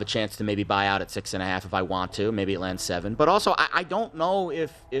I'll have a chance to maybe buy out at 6.5 if I want to. Maybe it lands 7. But also, I don't know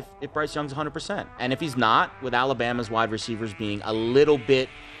if Bryce Young's 100%. And if he's not, with Alabama's wide receivers being a little bit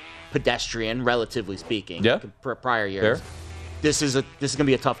pedestrian, relatively speaking, prior years, this is going to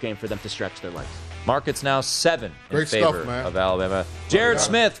be a tough game for them to stretch their legs. Market's now 7 in Great favor stuff, man. of Alabama. Jared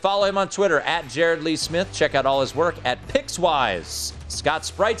Smith, follow him on Twitter at Jared Lee Smith. Check out all his work at PicksWise. Scott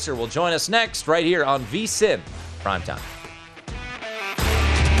Spreitzer will join us next right here on VSiN Primetime.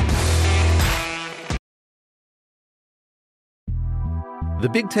 The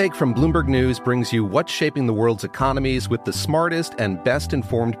Big Take from Bloomberg News brings you what's shaping the world's economies with the smartest and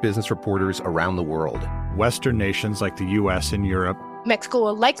best-informed business reporters around the world. Western nations like the U.S. and Europe. Mexico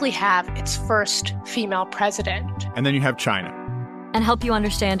will likely have its first female president. And then you have China. And help you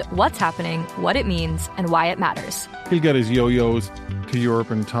understand what's happening, what it means, and why it matters. He'll get his yo-yos to Europe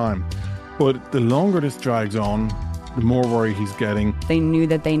in time. But the longer this drags on, the more worry he's getting. They knew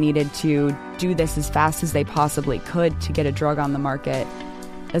that they needed to do this as fast as they possibly could to get a drug on the market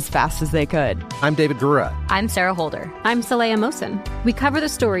as fast as they could. I'm David Gura. I'm Sarah Holder. I'm Saleha Mohsin. We cover the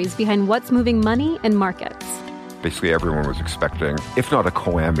stories behind what's moving money and markets. Basically, everyone was expecting, if not a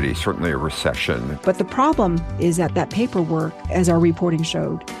calamity, certainly a recession. But the problem is that paperwork, as our reporting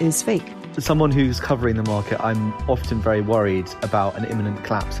showed, is fake. As someone who's covering the market, I'm often very worried about an imminent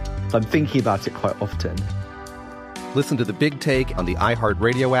collapse. So I'm thinking about it quite often. Listen to The Big Take on the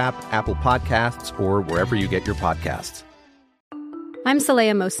iHeartRadio app, Apple Podcasts, or wherever you get your podcasts. I'm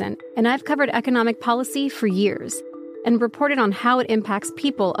Saleha Mohsin, and I've covered economic policy for years and reported on how it impacts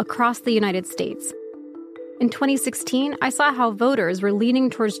people across the United States. In 2016, I saw how voters were leaning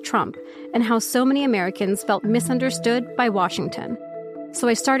towards Trump and how so many Americans felt misunderstood by Washington. So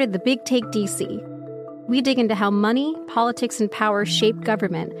I started The Big Take DC. We dig into how money, politics, and power shape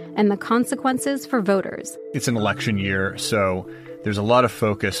government and the consequences for voters. It's an election year, so there's a lot of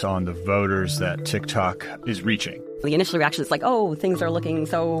focus on the voters that TikTok is reaching. The initial reaction is like, oh, things are looking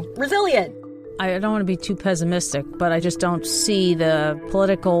so resilient. I don't want to be too pessimistic, but I just don't see the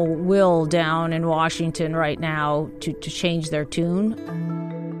political will down in Washington right now to change their tune.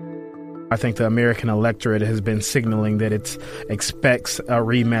 I think the American electorate has been signaling that it expects a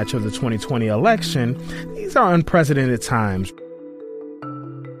rematch of the 2020 election. These are unprecedented times.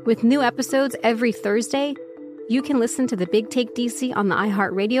 With new episodes every Thursday, you can listen to The Big Take DC on the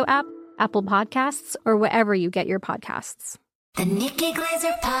iHeartRadio app, Apple Podcasts, or wherever you get your podcasts. The Nikki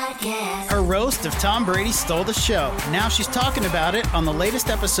Glaser Podcast. Her roast of Tom Brady stole the show. Now she's talking about it on the latest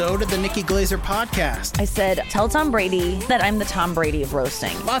episode of the Nikki Glaser Podcast. I said, tell Tom Brady that I'm the Tom Brady of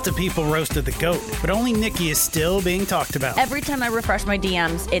roasting. Lots of people roasted the GOAT, but only Nikki is still being talked about. Every time I refresh my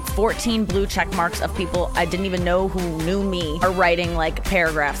DMs, it's 14 blue check marks of people I didn't even know who knew me are writing like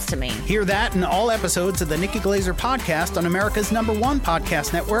paragraphs to me. Hear that in all episodes of the Nikki Glaser Podcast on America's #1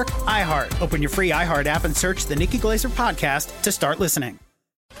 podcast network, iHeart. Open your free iHeart app and search the Nikki Glaser Podcast to start listening.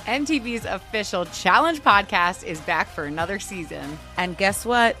 MTV's official Challenge podcast is back for another season. And guess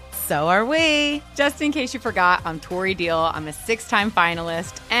what? So are we. Just in case you forgot, I'm Tori Deal. I'm a 6-time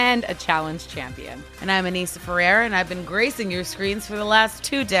finalist and a Challenge champion. And I'm Anissa Ferreira, and I've been gracing your screens for the last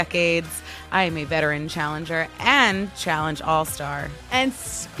 2 decades. I am a veteran challenger and Challenge All-Star. And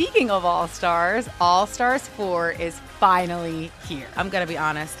speaking of All-Stars, All-Stars 4 is finally here. I'm going to be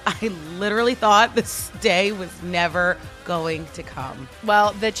honest. I literally thought this day was never going to come.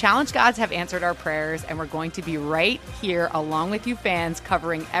 Well, the Challenge gods have answered our prayers, and we're going to be right here along with you fans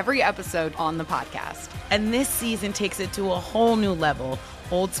covering every episode on the podcast. And this season takes it to a whole new level.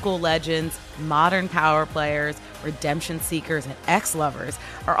 Old school legends, modern power players, redemption seekers, and ex-lovers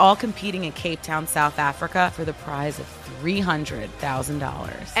are all competing in Cape Town, South Africa for the prize of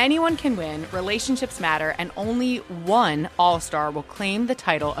 $300,000. Anyone can win, relationships matter, and only one All-Star will claim the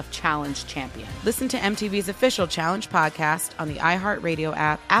title of Challenge champion. Listen to MTV's official Challenge podcast on the iHeartRadio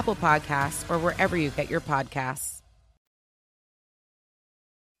app, Apple Podcasts, or wherever you get your podcasts.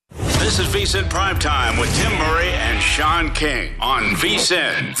 This is VSiN Primetime with Tim Murray and Sean King on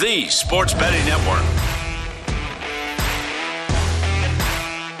VSiN, the sports betting network.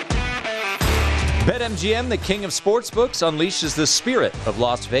 BetMGM, the king of sportsbooks, unleashes the spirit of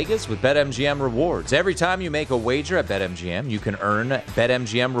Las Vegas with BetMGM rewards. Every time you make a wager at BetMGM, you can earn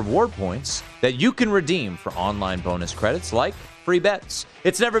BetMGM reward points that you can redeem for online bonus credits like free bets.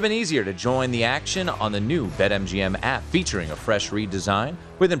 It's never been easier to join the action on the new BetMGM app, featuring a fresh redesign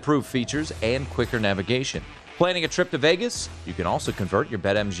with improved features and quicker navigation. Planning a trip to Vegas? You can also convert your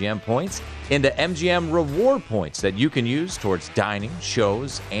BetMGM points into MGM reward points that you can use towards dining,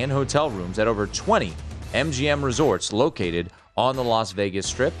 shows, and hotel rooms at over 20 MGM resorts located on the Las Vegas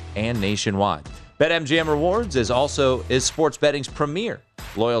Strip and nationwide. BetMGM Rewards is sports betting's premier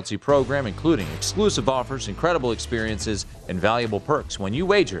loyalty program, including exclusive offers, incredible experiences, and valuable perks when you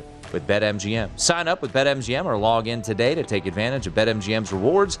wager with BetMGM. Sign up with BetMGM or log in today to take advantage of BetMGM's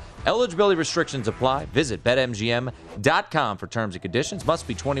rewards. Eligibility restrictions apply. Visit BetMGM.com for terms and conditions. Must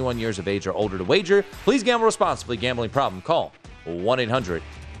be 21 years of age or older to wager. Please gamble responsibly. Gambling problem? Call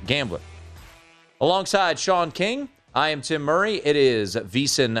 1-800-GAMBLER. Alongside Sean King, I am Tim Murray. It is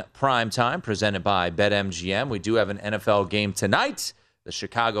VSiN Primetime presented by BetMGM. We do have an NFL game tonight. The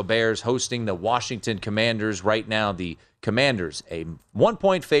Chicago Bears hosting the Washington Commanders. Right now, the Commanders, a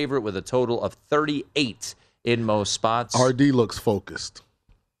 1-point favorite with a total of 38 in most spots. RD looks focused.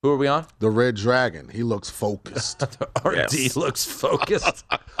 Who are we on? The Red Dragon. He looks focused. RD looks focused.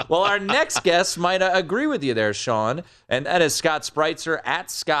 Well, our next guest might agree with you there, Sean, and that is Scott Spreitzer at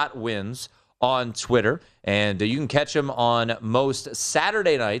Scott Wins on Twitter. And you can catch him on most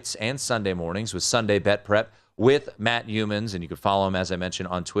Saturday nights and Sunday mornings with Sunday Bet Prep with Matt Humans. And you can follow him, as I mentioned,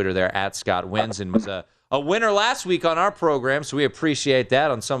 on Twitter there at Scott Wins, and was a winner last week on our program, so we appreciate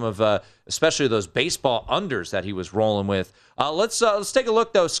that on some of, especially those baseball unders that he was rolling with. Let's take a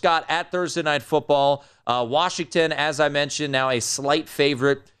look, though, Scott, at Thursday Night Football. Washington, as I mentioned, now a slight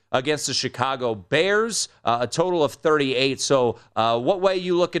favorite against the Chicago Bears, a total of 38. So what way are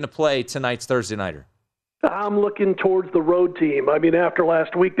you looking to play tonight's Thursday Nighter? I'm looking towards the road team. I mean, after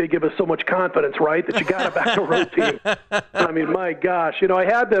last week, they give us so much confidence, right, that you got to back the road team. I mean, my gosh. You know, I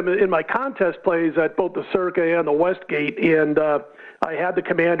had them in my contest plays at both the Circa and the Westgate, and I had the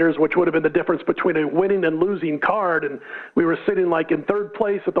Commanders, which would have been the difference between a winning and losing card, and we were sitting like in third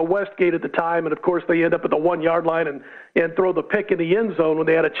place at the Westgate at the time, and of course they end up at the 1-yard line and throw the pick in the end zone when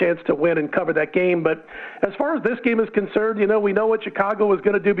they had a chance to win and cover that game. But as far as this game is concerned, you know, we know what Chicago was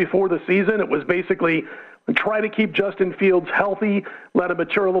going to do before the season. It was basically try to keep Justin Fields healthy, let him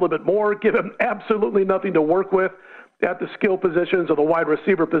mature a little bit more, give him absolutely nothing to work with at the skill positions or the wide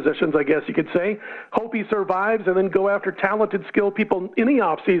receiver positions, I guess you could say. Hope he survives, and then go after talented, skilled people in the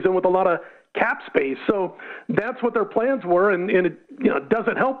offseason with a lot of cap space. So that's what their plans were, and it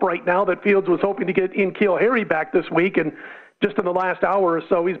doesn't help right now that Fields was hoping to get N'Keal Harry back this week, and just in the last hour or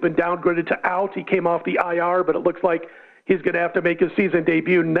so, he's been downgraded to out. He came off the IR, but it looks like he's going to have to make his season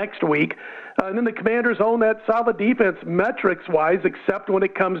debut next week. And then the Commanders own that solid defense metrics-wise, except when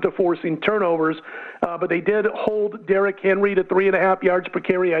it comes to forcing turnovers. But they did hold Derrick Henry to 3.5 yards per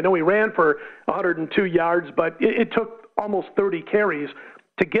carry. I know he ran for 102 yards, but it took almost 30 carries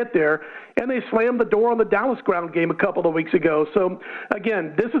to get there. And they slammed the door on the Dallas ground game a couple of weeks ago. So,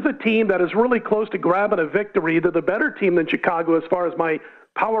 again, this is a team that is really close to grabbing a victory. They're the better team than Chicago as far as my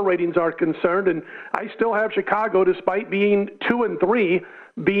power ratings are concerned, and I still have Chicago, despite being 2-3,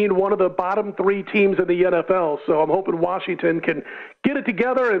 being one of the bottom 3 teams in the NFL. So I'm hoping Washington can get it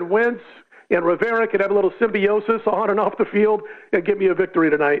together, and Wentz and Rivera can have a little symbiosis on and off the field and give me a victory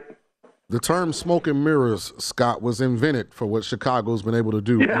tonight. The term smoke and mirrors, Scott, was invented for what Chicago's been able to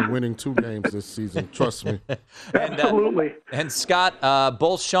do in winning 2 games this season. Trust me. Absolutely. And Scott,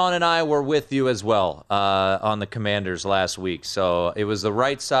 both Sean and I were with you as well on the Commanders last week. So it was the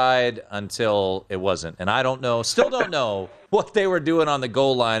right side until it wasn't. And I still don't know what they were doing on the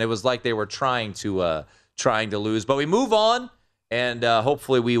goal line. It was like they were trying to lose. But we move on. And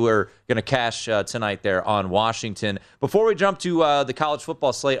hopefully we were going to cash tonight there on Washington. Before we jump to the college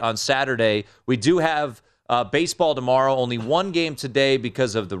football slate on Saturday, we do have baseball tomorrow. Only one game today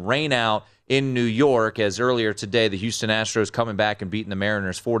because of the rain out in New York, as earlier today the Houston Astros coming back and beating the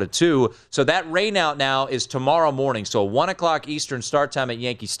Mariners 4-2. So that rain out now is tomorrow morning. So 1 o'clock Eastern start time at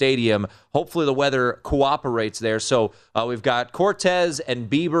Yankee Stadium. Hopefully the weather cooperates there. So we've got Cortez and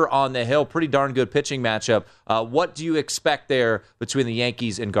Bieber on the hill. Pretty darn good pitching matchup. What do you expect there between the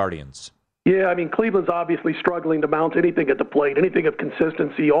Yankees and Guardians? Yeah, I mean, Cleveland's obviously struggling to mount anything at the plate, anything of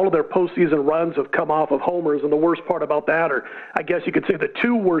consistency. All of their postseason runs have come off of homers, and the worst part about that, or I guess you could say the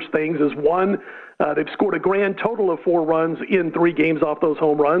 2 worst things, is 1, they've scored a grand total of 4 runs in 3 games off those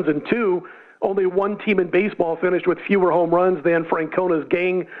home runs, and 2, only 1 team in baseball finished with fewer home runs than Francona's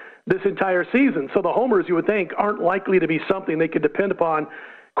gang this entire season. So the homers, you would think, aren't likely to be something they could depend upon.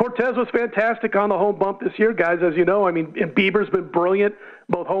 Cortez was fantastic on the home bump this year, guys, as you know. I mean, and Bieber's been brilliant,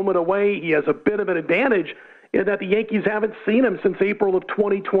 both home and away. He has a bit of an advantage in that the Yankees haven't seen him since April of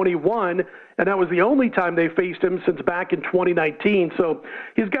 2021, and that was the only time they faced him since back in 2019. So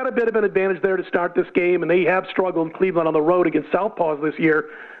he's got a bit of an advantage there to start this game, and they have struggled in Cleveland on the road against Southpaws this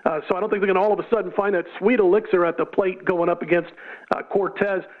year. So I don't think they're going to all of a sudden find that sweet elixir at the plate going up against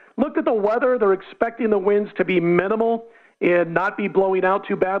Cortez. Looked at the weather. They're expecting the winds to be minimal and not be blowing out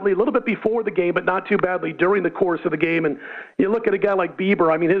too badly, a little bit before the game, but not too badly during the course of the game. And you look at a guy like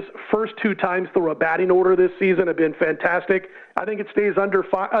Bieber, I mean, his first 2 times through a batting order this season have been fantastic. I think it stays under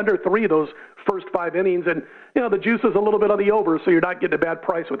 3 of those first 5 innings. And, you know, the juice is a little bit on the over, so you're not getting a bad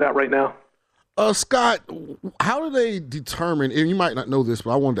price with that right now. Scott, how do they determine, and you might not know this, but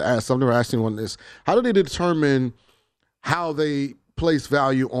I wanted to ask, I've never asked anyone this, how do they determine how they place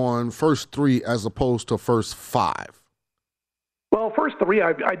value on first 3 as opposed to first 5? Well, first 3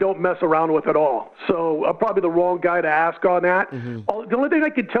 I don't mess around with at all. So I'm probably the wrong guy to ask on that. Mm-hmm. The only thing I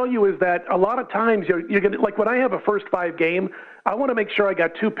can tell you is that a lot of times you're going to, like when I have a first 5 game, I want to make sure I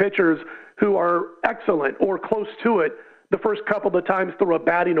got 2 pitchers who are excellent or close to it the first couple of times through a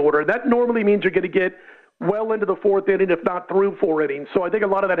batting order. That normally means you're going to get well into the fourth inning, if not through 4 innings. So I think a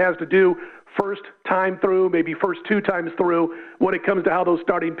lot of that has to do first time through, maybe first 2 times through when it comes to how those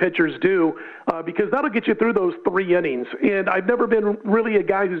starting pitchers do, because that'll get you through those 3 innings. And I've never been really a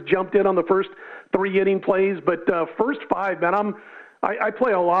guy who's jumped in on the first 3 inning plays, but first 5, man, I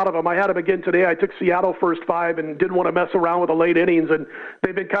play a lot of them. I had them again today. I took Seattle first 5 and didn't want to mess around with the late innings, and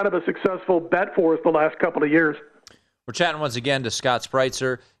they've been kind of a successful bet for us the last couple of years. We're chatting once again to Scott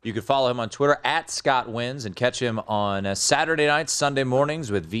Spreitzer. You can follow him on Twitter at ScottWins and catch him on Saturday nights, Sunday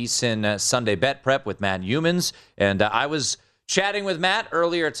mornings with VSiN Sunday Bet Prep with Matt Humans. And I was chatting with Matt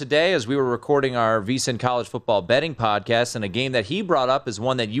earlier today as we were recording our VSiN College Football Betting Podcast, and a game that he brought up is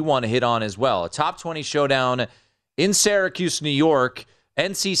one that you want to hit on as well. A top 20 showdown in Syracuse, New York,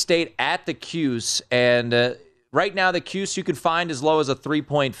 NC State at the Cuse. And right now the Cuse you can find as low as a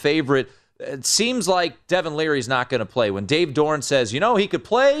 3-point favorite. It seems like Devin Leary's not going to play. When Dave Dorn says, he could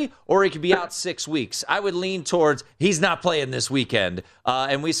play or he could be out 6 weeks, I would lean towards he's not playing this weekend.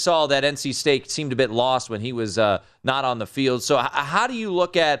 And we saw that NC State seemed a bit lost when he was not on the field. So how do you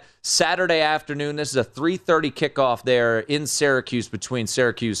look at Saturday afternoon? This is a 3:30 kickoff there in Syracuse between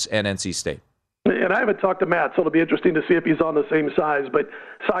Syracuse and NC State. And I haven't talked to Matt, so it'll be interesting to see if he's on the same side,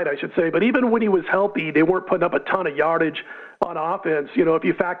 I should say. But even when he was healthy, they weren't putting up a ton of yardage on offense. If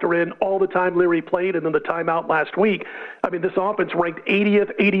you factor in all the time Leary played and then the timeout last week, this offense ranked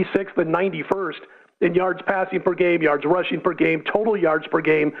 80th, 86th, and 91st in yards passing per game, yards rushing per game, total yards per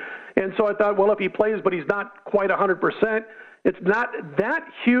game. And so I thought, well, if he plays but he's not quite 100%, it's not that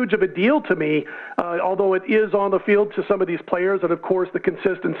huge of a deal to me, although it is on the field to some of these players and, of course, the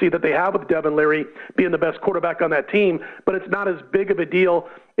consistency that they have with Devin Leary being the best quarterback on that team. But it's not as big of a deal.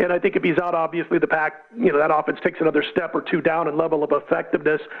 And I think if he's out, obviously the pack, that offense takes another step or 2 down in level of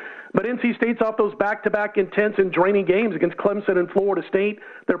effectiveness. But NC State's off those back-to-back intense and draining games against Clemson and Florida State.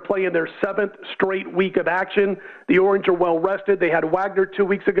 They're playing their 7th straight week of action. The Orange are well-rested. They had Wagner 2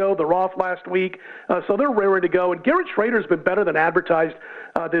 weeks ago. They're off last week. So they're raring to go. And Garrett Schrader's been better than advertised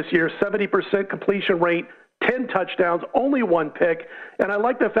this year. 70% completion rate, 10 touchdowns, only 1 pick. And I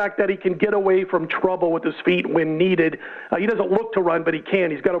like the fact that he can get away from trouble with his feet when needed. He doesn't look to run, but he can.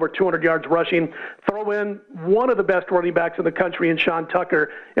 He's got over 200 yards rushing. Throw in one of the best running backs in the country in Sean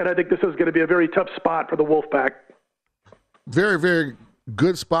Tucker, and I think this is going to be a very tough spot for the Wolfpack. Very, very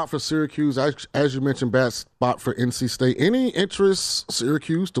good spot for Syracuse. As you mentioned, bad spot for NC State. Any interest,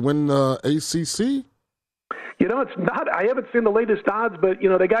 Syracuse, to win the ACC? It's not. I haven't seen the latest odds, but,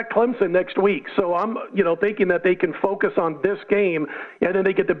 they got Clemson next week. So I'm, thinking that they can focus on this game, and then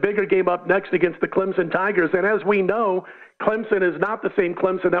they get the bigger game up next against the Clemson Tigers. And as we know, Clemson is not the same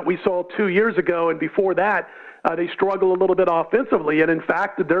Clemson that we saw 2 years ago. And before that, they struggle a little bit offensively. And, in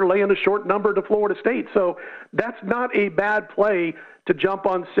fact, they're laying a short number to Florida State. So that's not a bad play to jump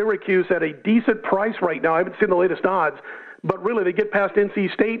on Syracuse at a decent price right now. I haven't seen the latest odds. But really, they get past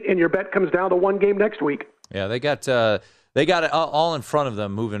NC State, and your bet comes down to 1 game next week. Yeah, they got it all in front of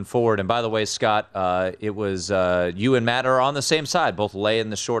them moving forward. And by the way, Scott, it was you and Matt are on the same side, both laying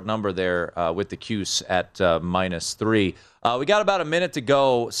the short number there with the Cuse at -3. We got about a minute to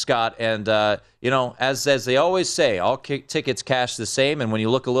go, Scott, and as they always say, all tickets cash the same. And when you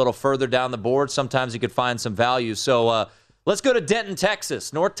look a little further down the board, sometimes you could find some value. So let's go to Denton,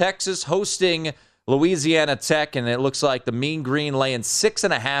 Texas. North Texas hosting Louisiana Tech, and it looks like the Mean Green laying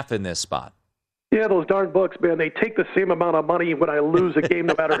 6.5 in this spot. Yeah, those darn books, man, they take the same amount of money when I lose a game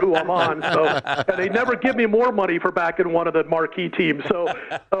no matter who I'm on. So, and they never give me more money for backing one of the marquee teams. So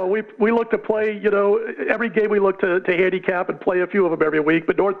we look to play, every game we look to handicap and play a few of them every week.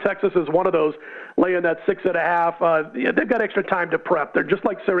 But North Texas is one of those, laying that 6.5. They've got extra time to prep. They're just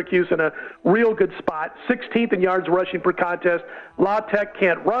like Syracuse in a real good spot. 16th in yards rushing per contest. La Tech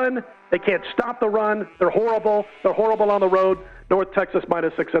can't run. They can't stop the run. They're horrible. They're horrible on the road. North Texas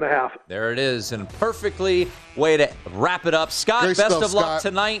 -6.5. There it is, and perfectly way to wrap it up. Scott, Great best stuff, of luck Scott.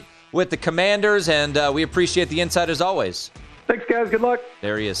 Tonight with the Commanders, and we appreciate the insight as always. Thanks, guys. Good luck.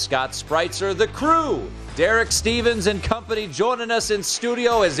 There he is, Scott Spreitzer, the crew. Derek Stevens and company joining us in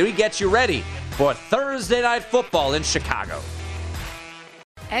studio as we get you ready for Thursday Night Football in Chicago.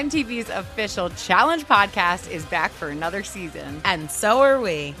 MTV's official Challenge podcast is back for another season. And so are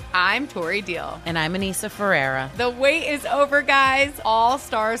we. I'm Tori Deal. And I'm Anissa Ferreira. The wait is over, guys. All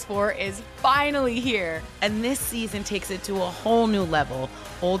Stars 4 is finally here. And this season takes it to a whole new level.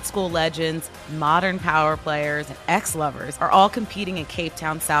 Old school legends, modern power players, and ex-lovers are all competing in Cape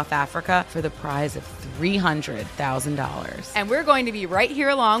Town, South Africa for the prize of $300,000. And we're going to be right here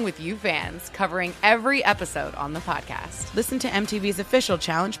along with you fans, covering every episode on the podcast. Listen to MTV's official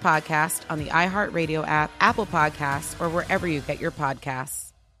Challenge Challenge podcast on the iHeartRadio app, Apple Podcasts, or wherever you get your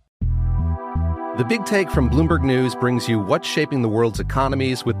podcasts. The Big Take from Bloomberg News brings you what's shaping the world's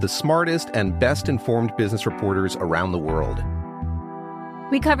economies with the smartest and best-informed business reporters around the world.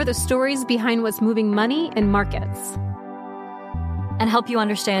 We cover the stories behind what's moving money and markets, and help you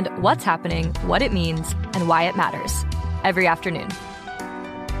understand what's happening, what it means, and why it matters every afternoon.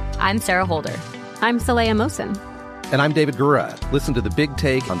 I'm Sarah Holder. I'm Saleha Mohsin. And I'm David Gura. Listen to The Big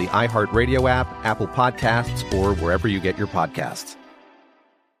Take on the iHeartRadio app, Apple Podcasts, or wherever you get your podcasts.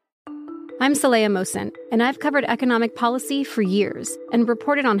 I'm Saleha Mohsin, and I've covered economic policy for years and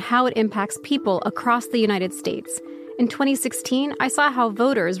reported on how it impacts people across the United States. In 2016, I saw how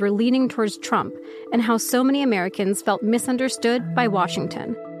voters were leaning towards Trump and how so many Americans felt misunderstood by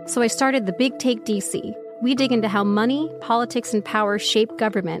Washington. So I started The Big Take DC. We dig into how money, politics, and power shape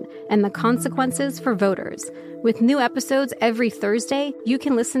government and the consequences for voters. With new episodes every Thursday, you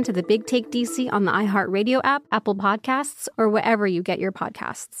can listen to The Big Take DC on the iHeartRadio app, Apple Podcasts, or wherever you get your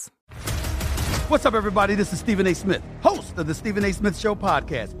podcasts. What's up, everybody? This is Stephen A. Smith, host of the Stephen A. Smith Show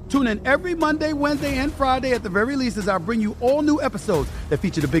podcast. Tune in every Monday, Wednesday, and Friday at the very least as I bring you all new episodes that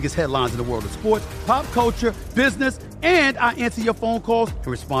feature the biggest headlines in the world of sports, pop culture, business, and I answer your phone calls and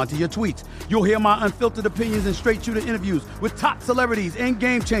respond to your tweets. You'll hear my unfiltered opinions and straight-shooter interviews with top celebrities and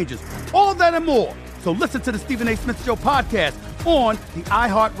game changers. All of that and more. So listen to the Stephen A. Smith Show podcast on the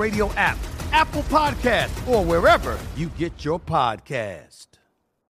iHeartRadio app, Apple Podcasts, or wherever you get your podcasts.